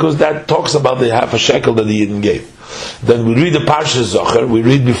it because that talks about the half a shekel that the Yidden gave. Then we read the Parsha Zocher, we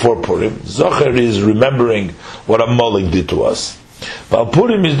read before Purim. Zocher is remembering what a Molek did to us. While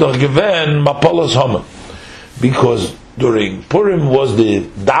Purim is doch given Mapolos Haman, because during Purim was the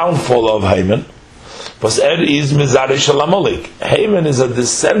downfall of Haman. Was is Mizare Shel Amalek. Haman is a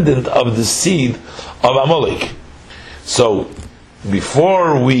descendant of the seed of Amalek. So,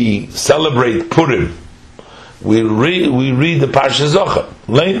 before we celebrate Purim, we read the Parsha Zocher.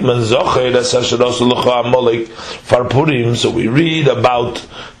 Leitman Zocher Amalek for Purim. So we read about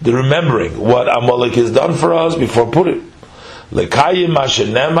the remembering what Amalek has done for us before Purim. Lekayim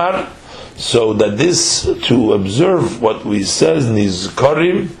Ashenemar, so that this to observe what we says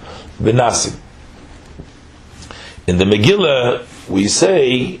Nizkarim Benasim. In the Megillah, we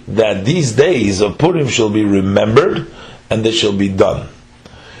say that these days of Purim shall be remembered and they shall be done.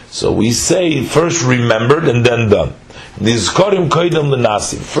 So we say first remembered and then done. Nizkarim koydem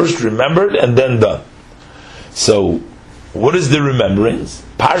lenasim. First remembered and then done. So, what is the remembrance?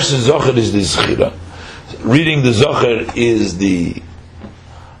 Parsha Zocher is the Zechira. Reading the Zocher is the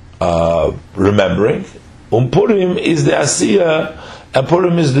remembering. Purim is the Asiyah, and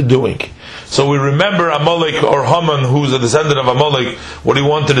Purim is the doing. So we remember Amalek or Haman, who's a descendant of Amalek, what he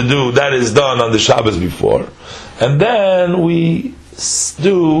wanted to do, that is done on the Shabbos before. And then we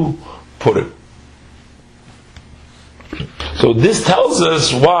do Purim. So this tells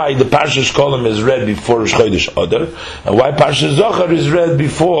us why the Parsha Shkolim is read before Rosh Chodesh Adar, and why Parsha Zocher is read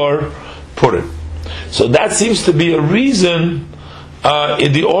before Purim. So that seems to be a reason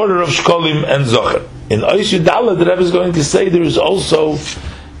in the order of Shkolim and Zocher. In Ois Yudala, the Rebbe is going to say there is also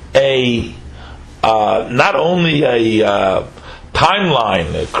a not only a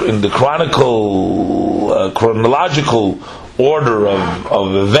timeline in the chronological order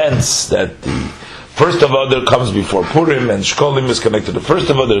of events, that the first of Adar comes before Purim, and Shkolim is connected to the first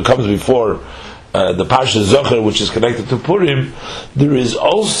of Adar, comes before the Parsha Zocher, which is connected to Purim. There is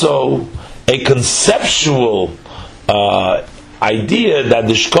also a conceptual idea that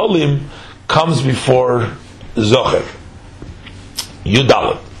the Shkolim comes before Zocher.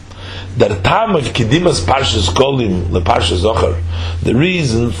 Yudalet. The time of Kedimas Parshas Kolim le Parshas Zocher, the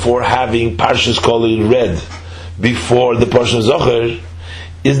reason for having Parshas Kolim read before the Parshas Zocher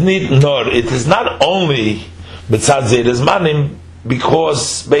is it is not only B'tzad Zeiras Manim,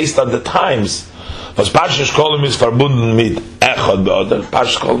 because based on the times, was Parshas Kolim is verbunden mit Echad Be'Adar.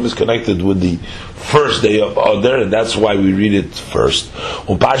 Parshas Kolim is connected with the first day of Adar, and that's why we read it first.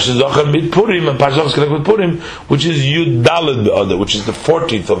 Parshas Zocher mit Purim, and Parshas Zocher is connected with Purim, which is Yud Daled Be'Adar, which is the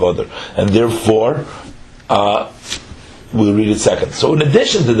 14th of Adar, and therefore we'll read it second. So in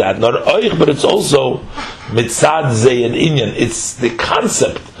addition to that, not Oich, but it's also Mitzad Zei and Inyan. It's the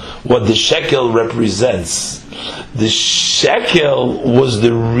concept, what the shekel represents. The shekel was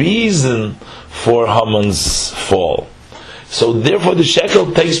the reason for Haman's fall. So therefore the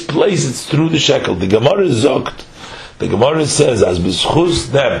shekel takes place, it's through the shekel. The Gemara says, as b'schus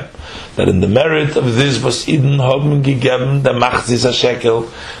them, that in the merit of this was Eden haben gegeben the machzis a shekel,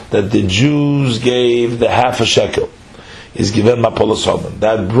 that the Jews gave the half a shekel, is given Mapolos Haman.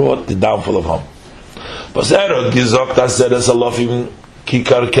 That brought the downfall of Haman. He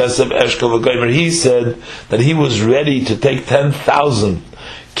said that he was ready to take 10,000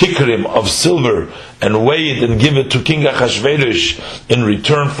 kikrim of silver and weigh it and give it to King Achashverosh in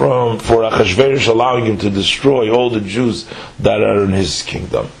return for Achashverosh allowing him to destroy all the Jews that are in his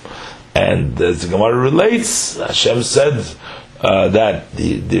kingdom. And as the Gemara relates, Hashem said that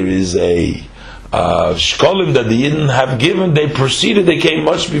there is a shkolim that the Yidden have given. They came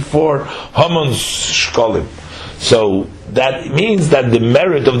much before Haman's shkolim. So that means that the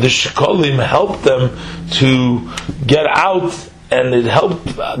merit of the shkolim helped them to get out, and it helped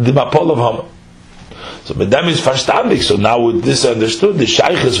the mapol of Haman. So Medam is verstandig. So now with this understood, the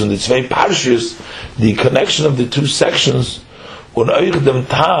shaykhs from the zwei parshas, the connection of the two sections, unoich dem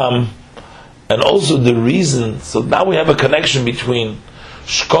tam, and also the reason. So now we have a connection between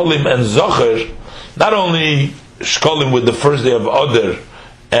shkolim and zocher. Not only shkolim with the first day of Adar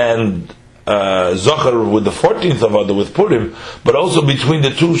and Zocher with the 14th of Adar with Purim, but also between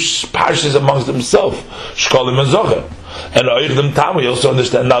the two parshas amongst themselves, Shkolim and Zocher. And Oichdem Tam, we also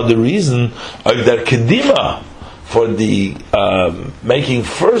understand now the reason of their Kedima for the making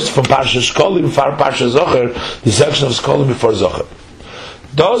first from Parsha Shkolim for Parsha Zocher, the section of Shkolim before Zocher.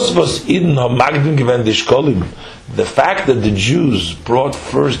 Das was Eden haben Magdim gewend die Shkolim, the fact that the Jews brought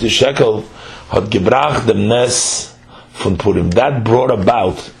first the shekel had gebracht dem Nes von Purim, that brought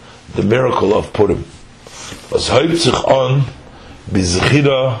about the miracle of Purim. Was häupt sich on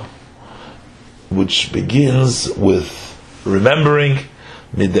Bizchira, which begins with remembering,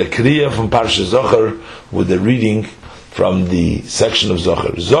 mit der Kriya from Parsha Zocher, with the reading from the section of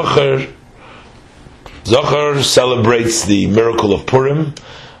Zocher. Zocher celebrates the miracle of Purim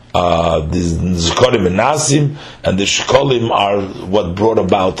the Zikorim and Nasim, and the Shkolim are what brought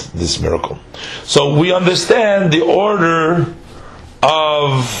about this miracle. So we understand the order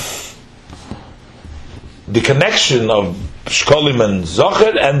of the connection of Shkolim and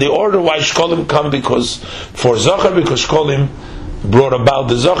Zocher, and the order why Shkolim come because Shkolim brought about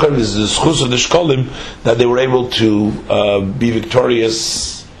the Zocher is the schus of the Shkolim that they were able to be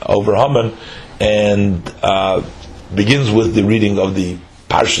victorious over Haman, and begins with the reading of the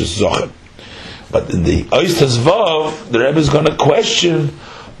Parshas Zocher. But in the Oistas Vav, the Rebbe is going to question,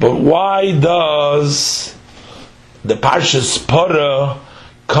 but why does the Parshas Parah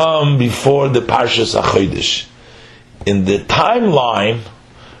come before the Parshas HaChodesh? In the timeline,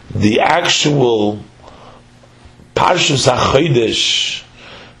 the actual Parshas HaChodesh,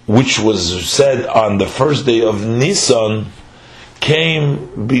 which was said on the first day of Nisan,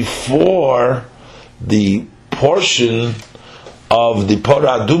 came before the portion of the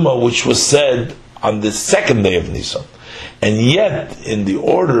Parah Aduma, which was said on the second day of Nisan. And yet, in the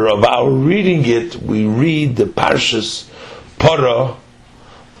order of our reading it, we read the Parshas Parah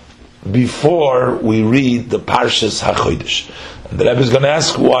before we read the Parshas HaChodesh. And the Rebbe is going to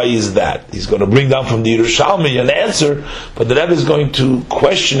ask, why is that? He's going to bring down from the Yerushalmi an answer, but the Rebbe is going to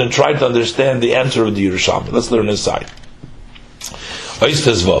question and try to understand the answer of the Yerushalmi. Let's learn inside.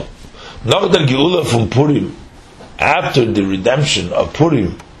 Nach der Geula from Purim, after the redemption of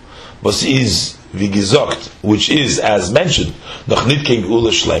Purim, was is wie gesagt, which is as mentioned, noch nicht kein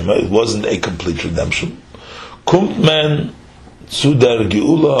Geula Shleima, it wasn't a complete redemption. Kommt man zu der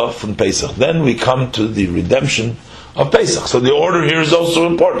Geula von Pesach. Then we come to the redemption of Pesach. So the order here is also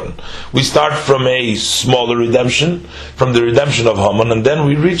important. We start from a smaller redemption, from the redemption of Haman, and then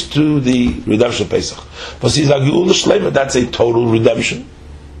we reach to the redemption of Pesach. Was is a Geula Shleima? That's a total redemption.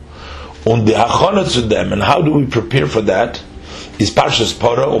 Und die Hachana zu them, and how do we prepare for that, is Parshas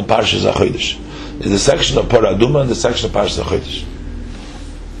Parah and Parshas HaChodesh. Is the section of Parah Aduma and the section of Parshas HaChodesh.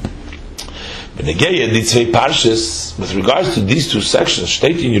 Benegeya, the two Parshas, with regards to these two sections,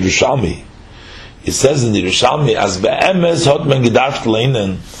 steht in Yerushalmi, it says in the Yerushalmi, as be'emes hot men gedarft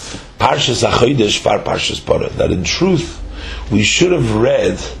leinen Parshas HaChodesh far Parshas Parah, that in truth, we should have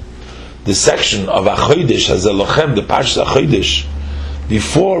read the section of HaChodesh, as Elochem, the Parshas HaChodesh,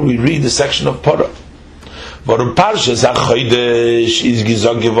 before we read the section of Parah. But in Parshas HaChodesh is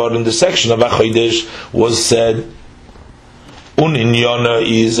gesagt geworden, the section of HaChodesh was said, Uninyana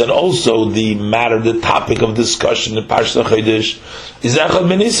is, and also the matter, the topic of discussion in Parshas HaChodesh is Echad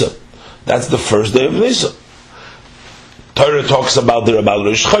Ben Nisan. That's the first day of Nisan. Torah talks about the Rabal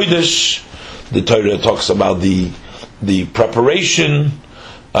Rosh Chodesh. The Torah talks about the preparation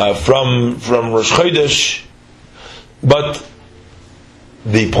from Rosh Chodesh. But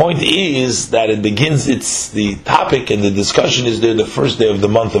the point is that it begins, it's the topic and the discussion is there the first day of the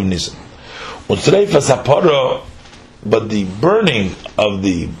month of Nisan. But the burning of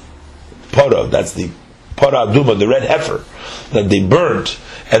the Parah, that's the Parah Aduma, the red heifer, that they burnt,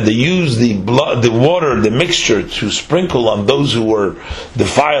 and they used the blood, the water, the mixture to sprinkle on those who were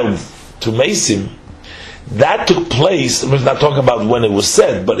defiled to Mesim, that took place. We're not talking about when it was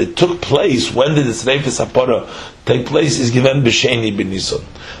said, but it took place. When did the Sreifas HaParah take place? Is given B'Sheni Ben Nisan.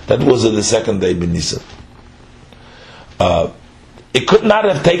 That was on the second day Ben Nisan. It could not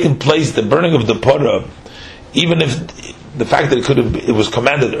have taken place, the burning of the Parah, even if the fact that it was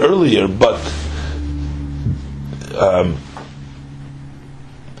commanded earlier, but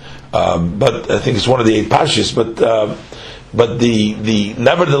I think it's one of the 8 Parshas, but the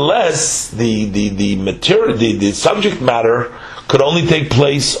nevertheless the material, the subject matter could only take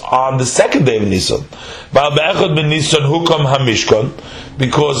place on the second day of Nisan.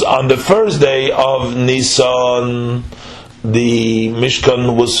 Because on the first day of Nisan the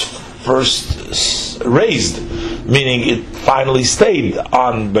Mishkan was first raised, meaning it finally stayed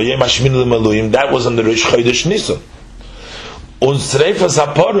on Bayem Hashmin L'Maluim. That was on the Rosh Chodesh Nisan. Und Sreifas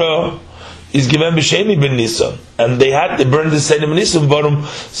HaParah is given B'Sheni Ben Nisan, and they burned the Seder Ben Nisan. Warum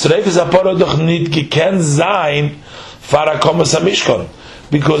Sreifas HaParah doch nicht gekannt sein Farakomas HaMishkan?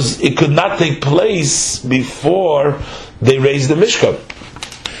 Because it could not take place before they raised the Mishkan.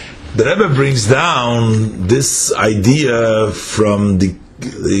 The Rebbe brings down this idea from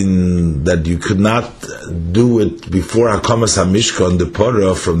that you could not do it before Hakamas HaMishkan, the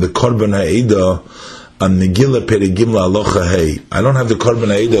Parah, from the Korban HaEdah on Megillah Perigimla Alocha Hey. I don't have the Korban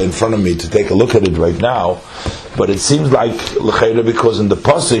HaEdah in front of me to take a look at it right now, but it seems like L'cheira, because in the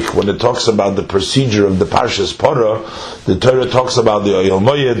Pasuk, when it talks about the procedure of the Parshas Parah, the Torah talks about the Oyel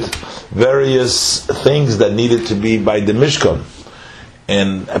Moyed, various things that needed to be by the Mishkan.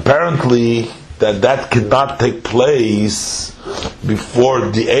 And apparently that could not take place before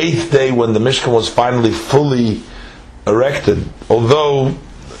the 8th day when the Mishkan was finally fully erected. Although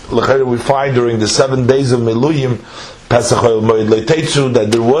we find during the 7 days of Miluyim, Pesach Moed Leitetzu,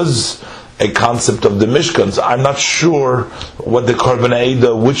 that there was a concept of the Mishkans. I'm not sure what the Korban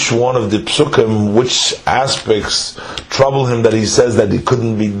Eidah, which one of the Psukim, which aspects trouble him that he says that it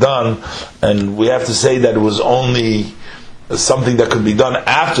couldn't be done, and we have to say that it was only something that could be done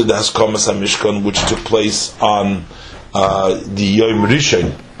after the Haskamas HaMishkan, which took place on the Yom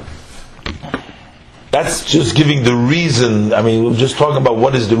Rishon. That's just giving the reason. I mean, we're just talking about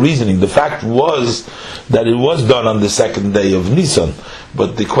what is the reasoning. The fact was that it was done on the 2nd day of Nisan.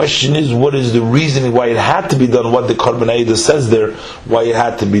 But the question is, what is the reasoning why it had to be done? What the Korban Eidah says there, why it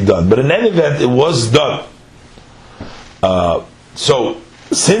had to be done. But in any event, it was done. So,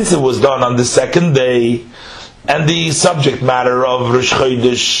 since it was done on the 2nd day, and the subject matter of Rosh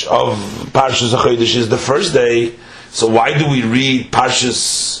Chodesh, of Parshas HaChodesh is the 1st day, so why do we read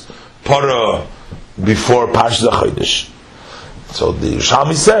Parshas Parah before Parshas HaChodesh? So the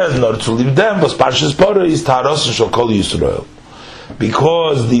Yerushalmi says, in order to leave them, was Parshas Parah is Taharos and Shel Kol Yisrael.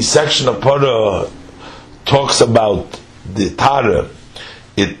 Because the section of Parah talks about the Tahara,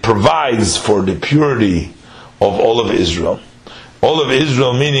 it provides for the purity of all of Israel. All of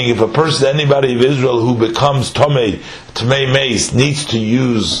Israel, meaning if a person, anybody of Israel who becomes Tomei Meis, needs to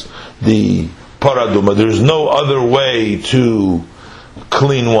use the Paraduma. There's no other way to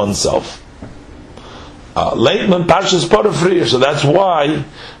clean oneself. Lateman Parshas Parah freer, so that's why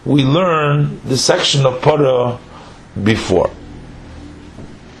we learn the section of Parah before,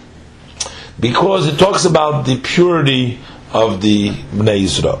 because it talks about the purity of the Bnei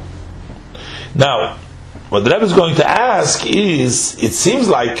Yisrael. Now, what the Rebbe is going to ask is, it seems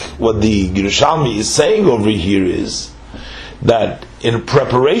like what the Yerushalmi is saying over here is that in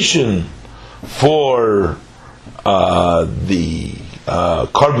preparation for the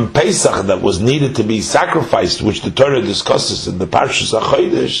Korban Pesach that was needed to be sacrificed, which the Torah discusses in the Parshas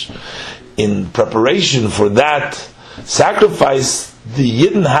HaChodesh, in preparation for that sacrifice, the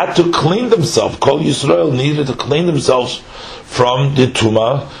Yidden had to clean themselves. Kol Yisrael needed to clean themselves from the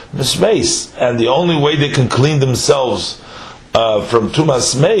Tumah Mesmeis. And the only way they can clean themselves from Tumah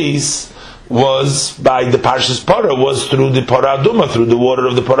Mesmeis was by the Parshas Parah, was through the Parah Aduma, through the water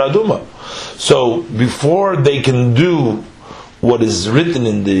of the Parah Aduma. So before they can do what is written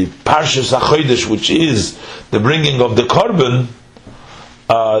in the Parshas HaChodesh, which is the bringing of the Korban,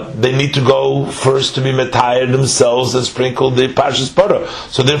 they need to go first to be metayed themselves and sprinkle the Parshas Parah.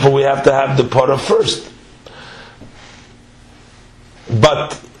 So therefore we have to have the Parah first.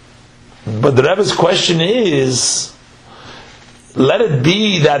 But the Rebbe's question is, let it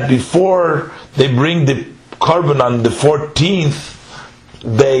be that before they bring the Korban on the 14th,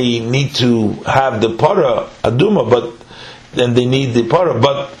 they need to have the Parah Aduma, but then they need the Parah.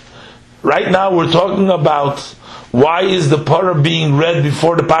 But right now we're talking about why is the Parah being read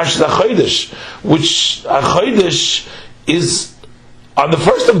before the Parshas HaChodesh, which HaChodesh is on the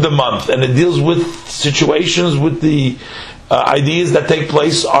 1st of the month, and it deals with situations, with the ideas that take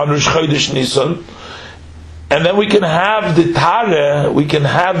place on Rosh Chodesh Nisan, and then we can have the Tara, we can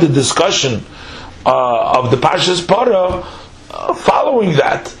have the discussion of the Parshas Parah following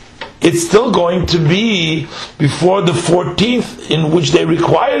that. It's still going to be before the 14th, in which they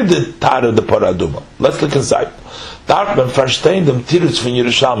require the Tara, the Parah Aduma. Let's look inside.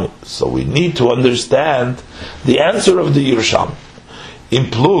 So we need to understand the answer of the Yerushalmi. In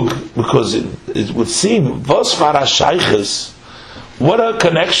Plug, because it would seem, what a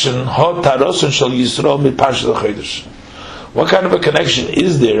connection, what kind of a connection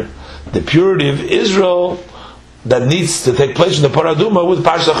is there, the purity of Israel that needs to take place in the Parah Aduma with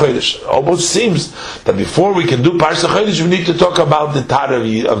Parshas HaChodesh? Almost seems that before we can do Parshas HaChodesh, we need to talk about the Tara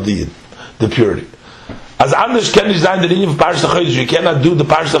of the purity. As anders can design the meaning of Parshas HaChodesh, you cannot do the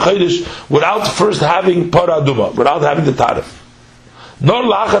Parshas HaChodesh without first having Parah Aduma, without having the Tara. Nor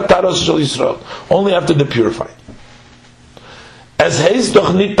lachar taros shel Yisrael, only after the purified. As heis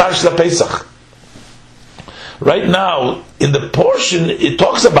doch nit Parshas Pesach. Right now, in the portion, it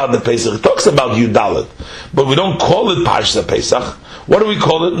talks about the Pesach, it talks about Yudalet, but we don't call it Parshas Pesach. What do we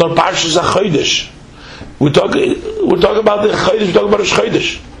call it? Nor Parshas HaChodesh. We talk about the Chodesh, we talk about Rosh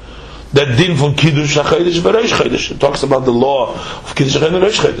Chodesh. That din from Kiddush HaChodesh v'Rosh Chodesh. It talks about the law of Kiddush HaChodesh and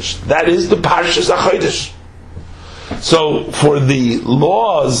Rosh Chodesh. That is the Parshas HaChodesh. So, for the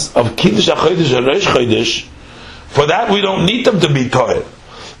laws of Kiddush HaChodesh and Rosh Chodesh, for that we don't need them to be Torah.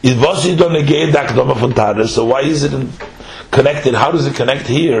 So why is it connected? How does it connect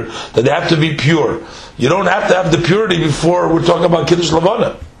here? That they have to be pure. You don't have to have the purity before we're talking about Kiddush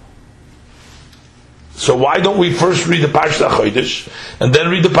Levana. So why don't we first read the Parshas HaChodesh and then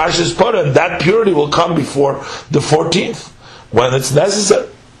read the Parshas Parah, and that purity will come before the 14th when it's necessary.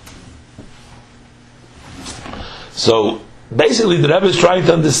 So basically, the Rebbe is trying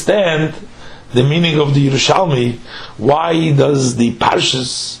to understand the meaning of the Yerushalmi. Why does the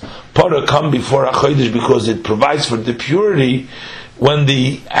Parshas Parah come before HaChodesh? Because it provides for the purity when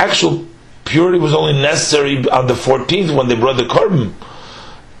the actual purity was only necessary on the 14th when they brought the Korban.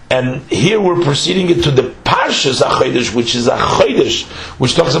 And here we're proceeding it to the Parshas HaChodesh, which is a Chodesh,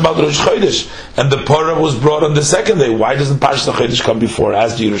 which talks about Rosh Chodesh. And the Parah was brought on the second day. Why doesn't Parshas HaChodesh come before,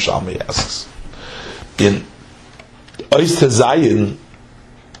 as the Yerushalmi asks? In Ois Tezayin,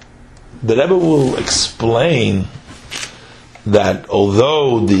 the Rebbe will explain that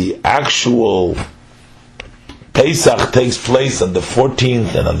although the actual Pesach takes place on the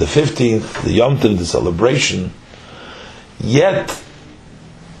 14th and on the 15th, the Yom Tov, the celebration, yet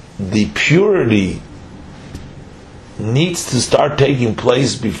the purity needs to start taking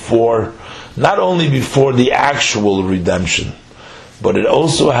place before, not only before the actual redemption, but it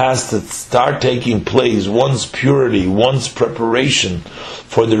also has to start taking place. One's purity, one's preparation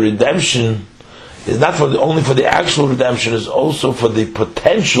for the redemption is not only for the actual redemption, is also for the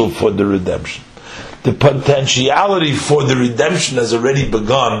potential for the redemption. The potentiality for the redemption has already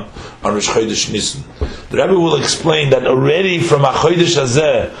begun on Rosh Chodesh Nisan. The Rebbe will explain that already from HaChodesh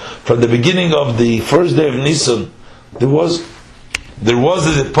Hazeh, from the beginning of the first day of Nisan, there was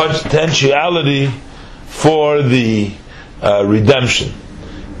a potentiality for the redemption.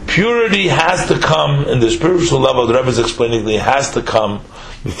 Purity has to come in the spiritual level. The Rebbe is explaining that it has to come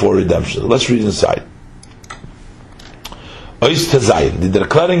before redemption. Let's read inside. The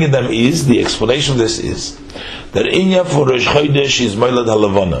declaring in them is, the explanation of this is, that Inya for Rosh Chodesh is Moilad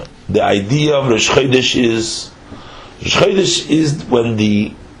HaLevana. The idea of Rosh Chodesh is when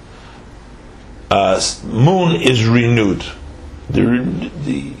the moon is renewed.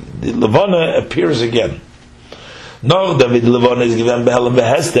 The Levana appears again. Nor David Levana is given Behelam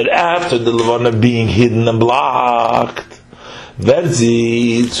Behester after the Levana being hidden and blocked.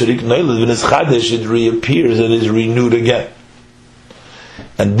 Verzi Tzurik Noilad when it's Chadesh, it reappears and is renewed again.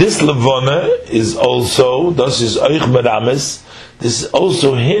 And this Levana is also, this is Oich Merames, this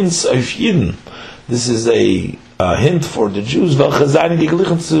also hints of Yidden. This is a hint for the Jews.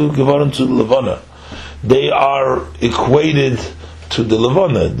 They are equated to the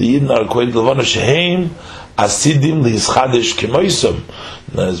Levana. The Yidden are equated to Levana. Sheheim Asidim Li'ischadesh Kemoisam.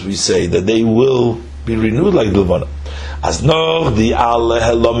 As we say, that they will be renewed like the Levana. As noch the alle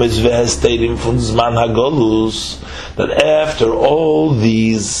helomis vehesterim fun zman hagolus, that after all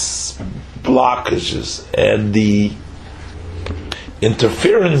these blockages and the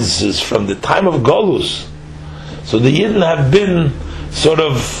interferences from the time of Golus, so the Yidden have been sort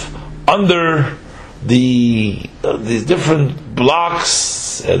of under these different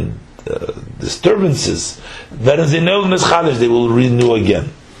blocks and disturbances. They will renew again.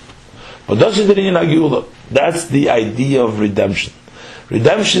 But that's the idea of redemption.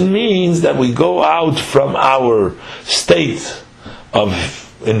 Redemption means that we go out from our state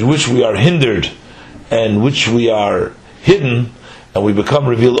in which we are hindered and which we are hidden, and we become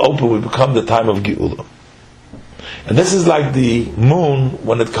revealed open. We become the time of Geula. And this is like the moon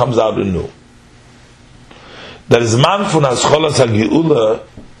when it comes out anew. That is man fun ascholas ha-Geula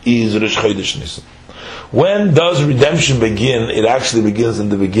is Rosh Chodesh Nisan. When does redemption begin? It actually begins in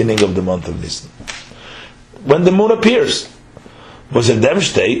the beginning of the month of Nisan, when the moon appears. Was in them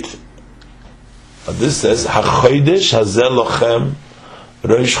state, this says HaChodesh Hazeh Lochem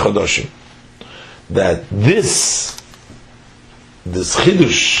Rosh Chodoshim, that this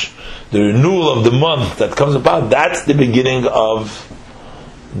Chidush, the renewal of the month that comes about, that's the beginning of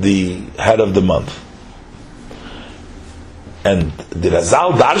the head of the month. And the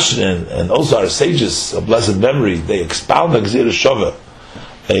Razal Darshan and also our sages of blessed memory, they expound a Gzir Shavah,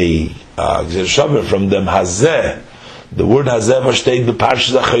 from them Hazeh. The word Hazeh vashteit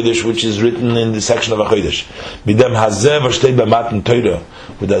b'Parshas HaChodesh, which is written in the section of HaChodesh. B'dem Hazeh vashteit b'Matan Torah,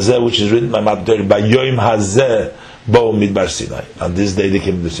 with Hazeh which is written by Matan Torah. By Yom Hazeh bo midbar Sinai. On this day they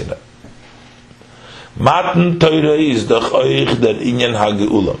came to Sinai. Matan Torah is the Choich der Inyan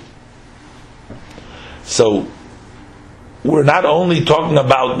HaGeula. So we're not only talking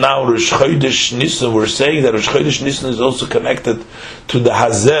about now Rosh Chodesh Nisan, we're saying that Rosh Chodesh Nisan is also connected to the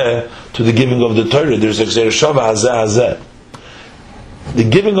Hazeh, to the giving of the Torah. There's a Gzir Shavah Hazeh. The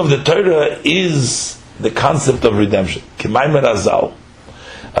giving of the Torah is the concept of redemption. K'maymer Azal.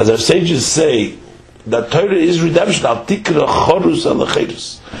 As our sages say, that Torah is redemption. Al tikra chorus al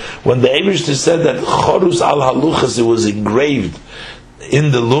chorus. When the Eibishter said that chorus al haluchas, it was engraved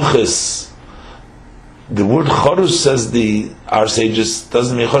in the luchas the word chorus, says our sages,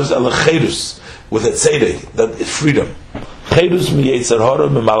 doesn't mean chorus, ale cherus, with a tzedek, that is freedom. Cherus mi yetzer hara,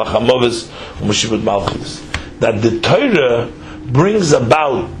 mi malach hamoves, u'meshibut malchus. That the Torah brings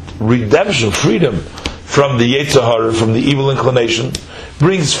about redemption, freedom from the yetzer hara, from the evil inclination,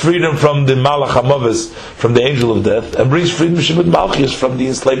 brings freedom from the malach hamoves, from the angel of death, and brings freedom shibut malchus, from the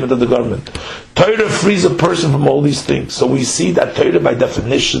enslavement of the garment. Torah frees a person from all these things. So we see that Torah, by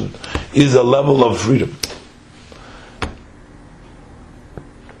definition, is a level of freedom.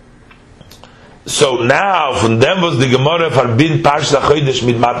 So now, from them was the Gemara verbindt Parshas HaChodesh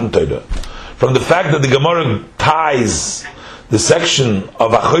mit Matan Torah. From the fact that the Gemara ties the section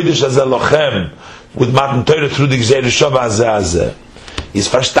of HaChodesh Hazeh Lochem with Matan Torah through the Gzeir Shava Hazeh is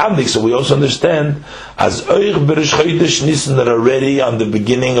verstandig. So we also understand as Oich Berish Chodesh Nisan, that already on the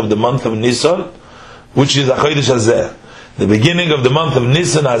beginning of the month of Nisan, which is HaChodesh Hazeh, the beginning of the month of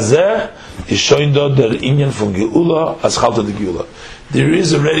Nisan Hazeh is showing that der Inyan from Geula as Chalta de Geula. There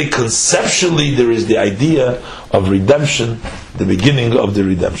is already conceptually, there is the idea of redemption, the beginning of the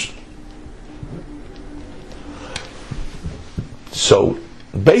redemption. So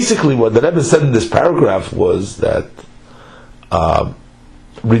basically what the Rebbe said in this paragraph was that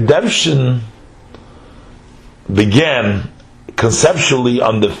redemption began conceptually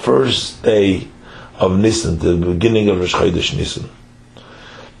on the first day of Nisan, the beginning of Rosh Chodesh Nisan.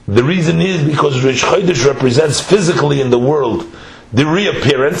 The reason is because Rosh Chodesh represents physically in the world the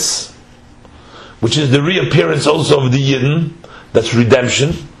reappearance, which is the reappearance also of the Yidden, that's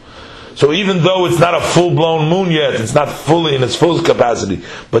redemption. So even though it's not a full-blown moon yet, it's not fully in its full capacity,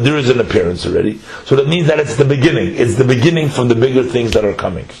 but there is an appearance already. So that means that it's the beginning. It's the beginning from the bigger things that are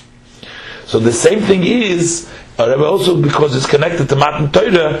coming. So the same thing is, also because it's connected to Matan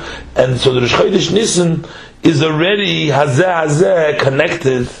Torah, and so the Rosh Chodesh Nisan is already Hazeh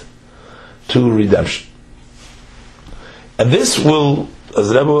connected to redemption. And this will, as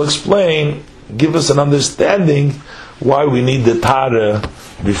the Rebbe will explain, give us an understanding why we need the Tara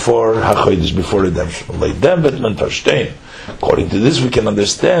before HaChodesh, before redemption. According to this, we can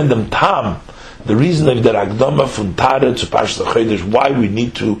understand the reason of the Akdama from Tara to Parshas HaChodesh, why we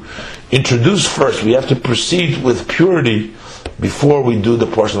need to introduce first. We have to proceed with purity before we do the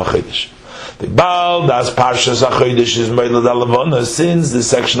portion of HaChodesh. The Baal das Parshas HaChodesh is Meilad HaLevana, since the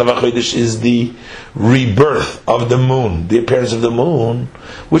section of HaChodesh is the rebirth of the moon, the appearance of the moon,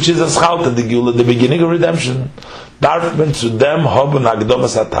 which is Aschalta the Geula, the beginning of redemption. To them,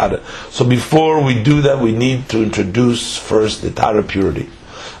 so before we do that, we need to introduce first the Tara purity.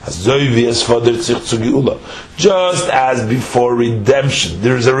 Just as before redemption,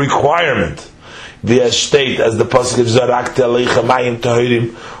 there is a requirement, the state, as the pasuk of Zarakte Aleichem Mayim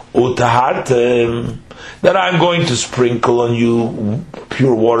Tahirim Utahartem, that I'm going to sprinkle on you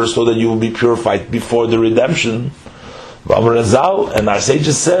pure water so that you will be purified before the redemption. And our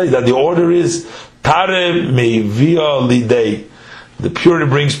sages say that the order is Tare Mevia Lidei, the purity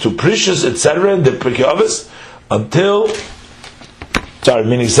brings to precious, etc., the Pirkei Avos, until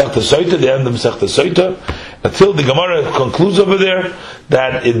meaning Sechta Soita, the end of Sechta Soita, until the Gemara concludes over there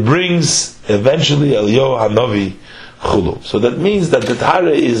that it brings eventually Eliyahu Hanavi Chulu. So that means that the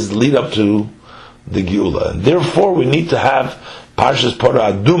Tara is lead up to the Geula, and therefore we need to have Parshas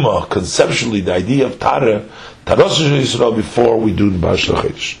Parah Aduma, conceptually the idea of Tara, Taros Yisrael, before we do the Parshas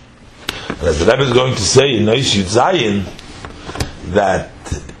HaChodesh. And as the Rebbe is going to say in Nois Yud Zayin, that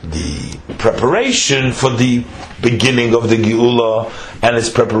the preparation for the beginning of the Geula and its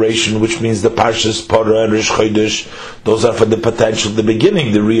preparation, which means the Parshas Parah and Rosh Chodesh, those are for the potential, the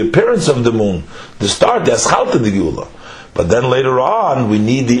beginning, the reappearance of the moon, the start, the Aschalta the Geula. But then later on, we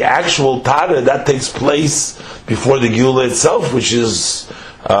need the actual Tara that takes place before the Geula itself, which is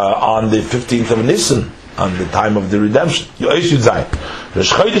on the 15th of Nisan, on the time of the redemption. Rosh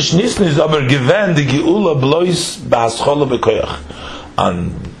Chodesh Nisan is aber given the Geula blois ba'aschola b'koyach.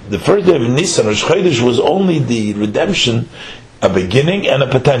 On the first day of Nisan, Rosh Chodesh was only the redemption, a beginning and a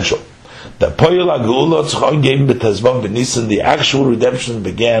potential. The Poyel HaGeula tzchon gave b'tezvan b'Nisan, the actual redemption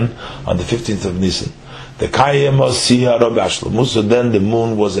began on the 15th of Nisan. The Kayem Osiyah Rabbi Ashlam, so then the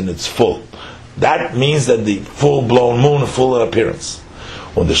moon was in its full. That means that the full-blown moon, full appearance.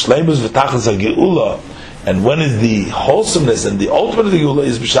 When the Shleimus v'tachas HaGeula, and when is the wholesomeness and the ultimate of the Geula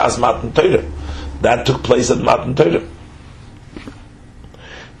is b'shas Matan Torah. That took place at Matan Torah.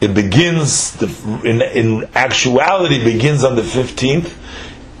 It begins, in actuality, begins on the 15th.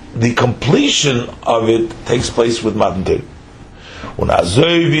 The completion of it takes place with Matan Torah.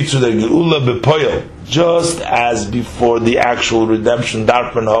 Just as before the actual redemption,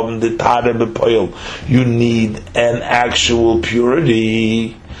 you need an actual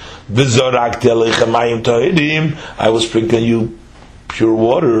purity. I will sprinkle you pure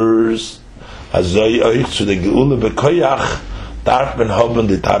waters. So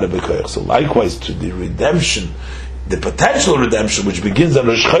likewise to the redemption, the potential redemption, which begins on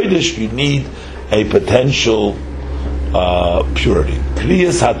Rosh Chodesh, you need a potential purity.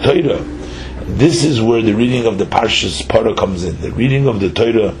 Kriyas HaTorah. This is where the reading of the Parshas Parah comes in. The reading of the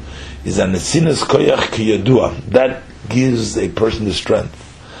Torah is an Nesinas Koyach Ki Yadua. That gives a person the strength.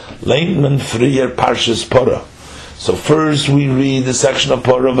 Leitman Frier Parshas Parah. So first we read the section of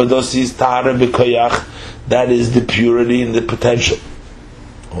Parah Vadosis Tara B'Koyach. That is the purity and the potential.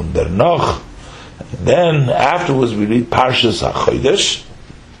 Und danach, then afterwards we read Parshas HaChodesh,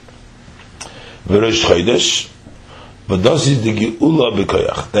 V'Rosh Chodesh, Vadosis the Geula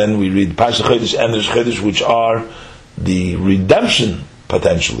B'Koyach. Then we read Parshas HaChodesh and Rosh Chodesh, which are the redemption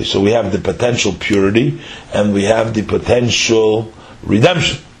potentially. So we have the potential purity and we have the potential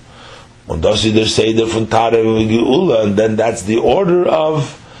redemption. Und das ist der Seder von Tare und Geula, and then that's the order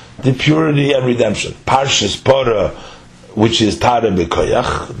of the purity and redemption. Parshas Parah, which is Tare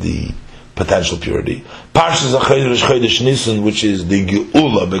B'Koyach, the potential purity. Parshas HaChodesh Chodesh Nisan, which is the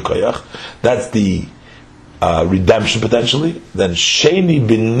Geula B'Koyach, that's the redemption potentially. Then Sheni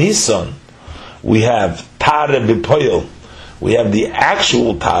bin Nisan, we have Tare B'Poyel, we have the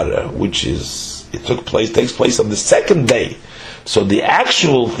actual Tare, which is, takes place on the second day. So the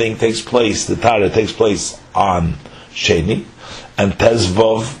actual thing takes place, the Tara takes place on Sheni, and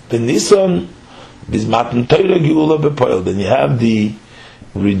Tezvov ben Nisan, Bizmatan Torah Geula B'Poel. Then you have the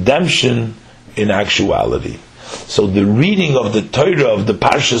redemption in actuality. So the reading of the Torah of the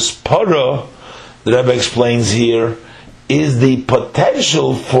Parshas Parah, the Rebbe explains here, is the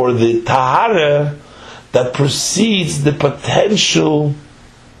potential for the Tahara that precedes the potential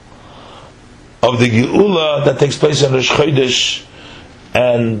of the Geula that takes place on Rosh Chodesh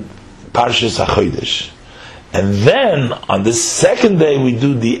and Parshas HaChodesh. And then on the second day we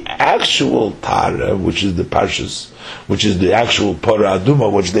do the actual Tara, which is the Parshas, which is the actual Parah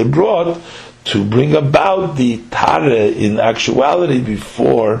Aduma, which they brought to bring about the Tara in actuality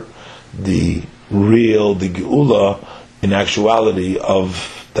before the Geula in actuality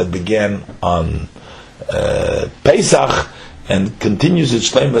that began on Pesach and continues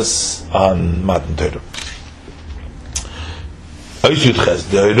its shleimus on Matan Torah.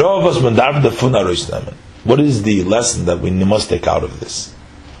 What is the lesson that we must take out of this?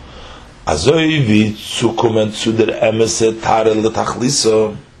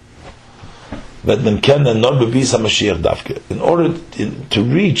 In order to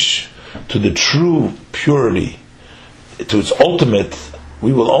reach to the true purity, to its ultimate,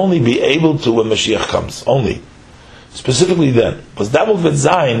 we will only be able to when Mashiach comes, only. Specifically then, because that will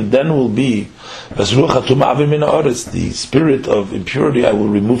then will be the spirit of impurity I will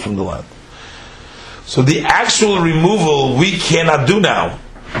remove from the land. So the actual removal we cannot do now,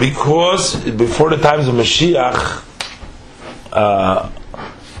 because before the times of Mashiach,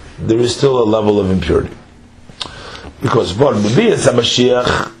 there is still a level of impurity. Because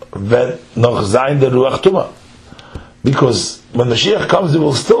because when Mashiach comes, there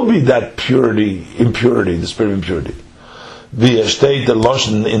will still be that impurity, the spirit of impurity. The state the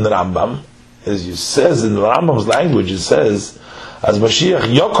Loshen in Rambam, as it says in Rambam's language, it says, as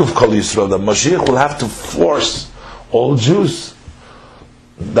Mashiach Yokuf Kol Yisrael, that Mashiach will have to force all Jews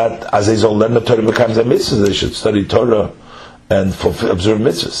that as they all learn the Torah becomes a mitzvah, they should study Torah and observe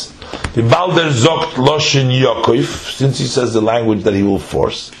mitzvahs. The Balder Zokt Loshen Yokuf, since he says the language that he will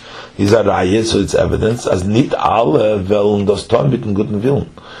force, he's a rayet, so it's evidence, as nit alle wollen das tun mit dem guten Willen,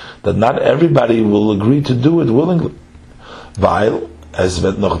 that not everybody will agree to do it willingly. Weil es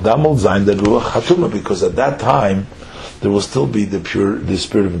wird noch damals sein der Ruach Hatuma, because at that time there will still be the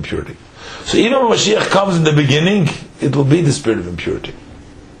spirit of impurity. So even when Mashiach comes in the beginning, it will be the spirit of impurity.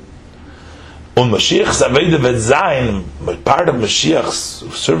 Und Mashiach's Aveda wird sein, part of Mashiach's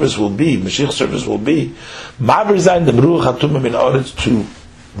service will be Maver sein dem Ruach Hatuma in order to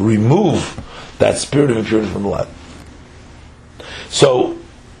remove that spirit of impurity from the land. So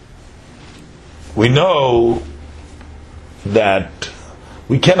we know that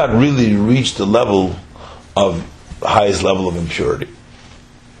we cannot really reach the highest level of impurity,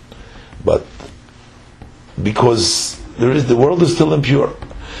 but because the world is still impure,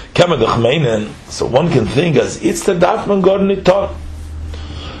 so one can think as it's the Dafman Godni taught.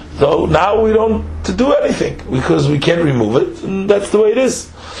 So now we don't to do anything because we can't remove it, and that's the way it is.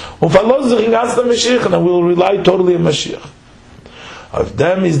 And we'll rely totally on Mashiach. Of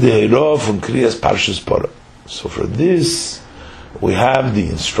them is the hero from Kriyas Parshas Parah. So for this, we have the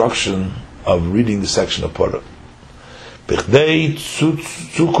instruction of reading the section of Parah. Bichdei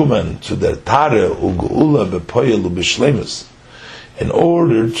zukumen zu der Tare ugeula bepoyel ubeshlemus, in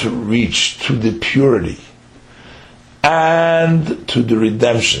order to reach to the purity and to the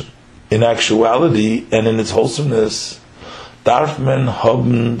redemption in actuality and in its wholesomeness, darf men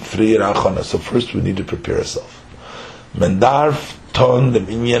haben frier achana. So first we need to prepare ourselves. Men darf ton dem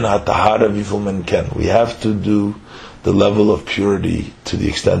inyan hatahara viful men ken. We have to do the level of purity to the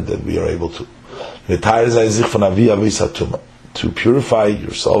extent that we are able to. To purify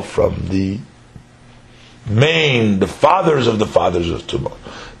yourself from the fathers of Tumah,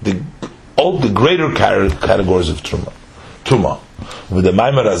 all the greater categories of Tumah. With the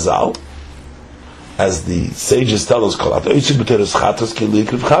Maimar Azal, as the sages tell us,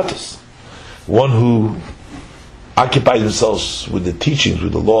 one who occupies themselves with the teachings,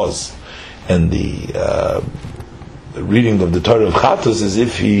 with the laws, and the reading of the Torah of Chatos, as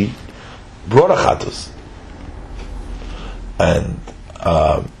if he brought a Chatos. And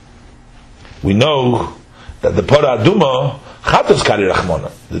we know that the Parah Aduma, Chatos Kari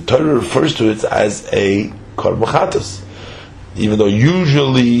Rachmona, the Torah refers to it as a Korban Chatos, even though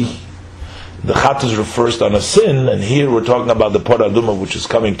usually the Chatos refers on a sin, and here we're talking about the Parah Aduma, which is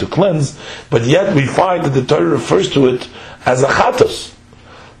coming to cleanse, but yet we find that the Torah refers to it as a Chatos,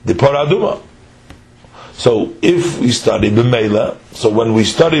 the Parah Aduma. So if we study b'meila, so when we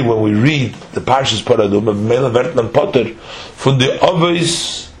read the Parshas Parah Aduma, b'meila vertman poter from the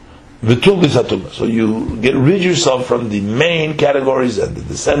avos v'tulvis hatumah. So you rid yourself from the main categories and the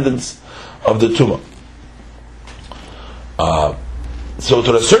descendants of the tumah. So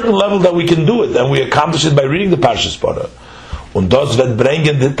to a certain level that we can do it, and we accomplish it by reading the Parshas Parah. Und das wird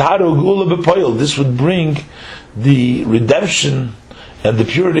bringen the Taro Geula bepoil. This would bring the redemption and the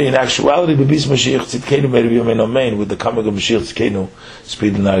purity in actuality with the coming of Mashiach Tzidkenu,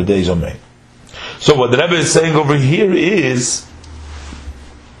 speed in our days, amen. So what the Rebbe is saying over here is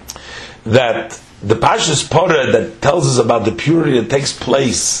that the Parshas Parah that tells us about the purity that takes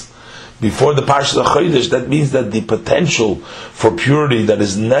place before the Parshas HaChodesh, that means that the potential for purity that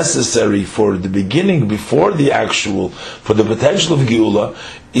is necessary for the beginning, before the actual, for the potential of Geula,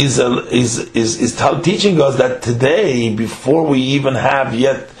 is teaching us that today, before we even have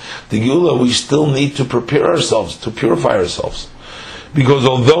yet the Geula, we still need to prepare ourselves, to purify ourselves. Because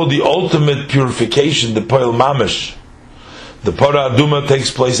although the ultimate purification, the Poel Mamish, the Parah Aduma takes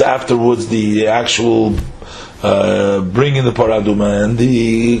place afterwards, the actual bringing the Parah Aduma, and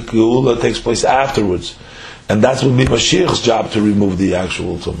the Geula takes place afterwards, and that's what be Mashiach's job, to remove the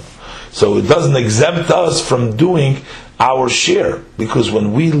actual Tumah. So it doesn't exempt us from doing our share, because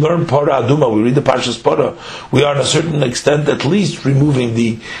when we learn Parah Aduma, we read the Parshas Parah, we are, in a certain extent, at least removing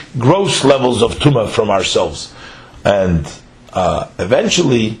the gross levels of Tumah from ourselves, and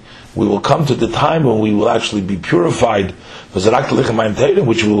eventually we will come to the time when we will actually be purified, which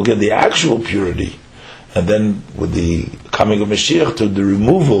we will get the actual purity. And then with the coming of Mashiach, to the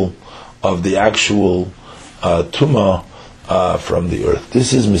removal of the actual Tumah from the earth.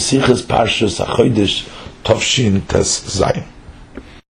 This is Mesichas Parshas HaChodesh Tofshin Tes Zayin.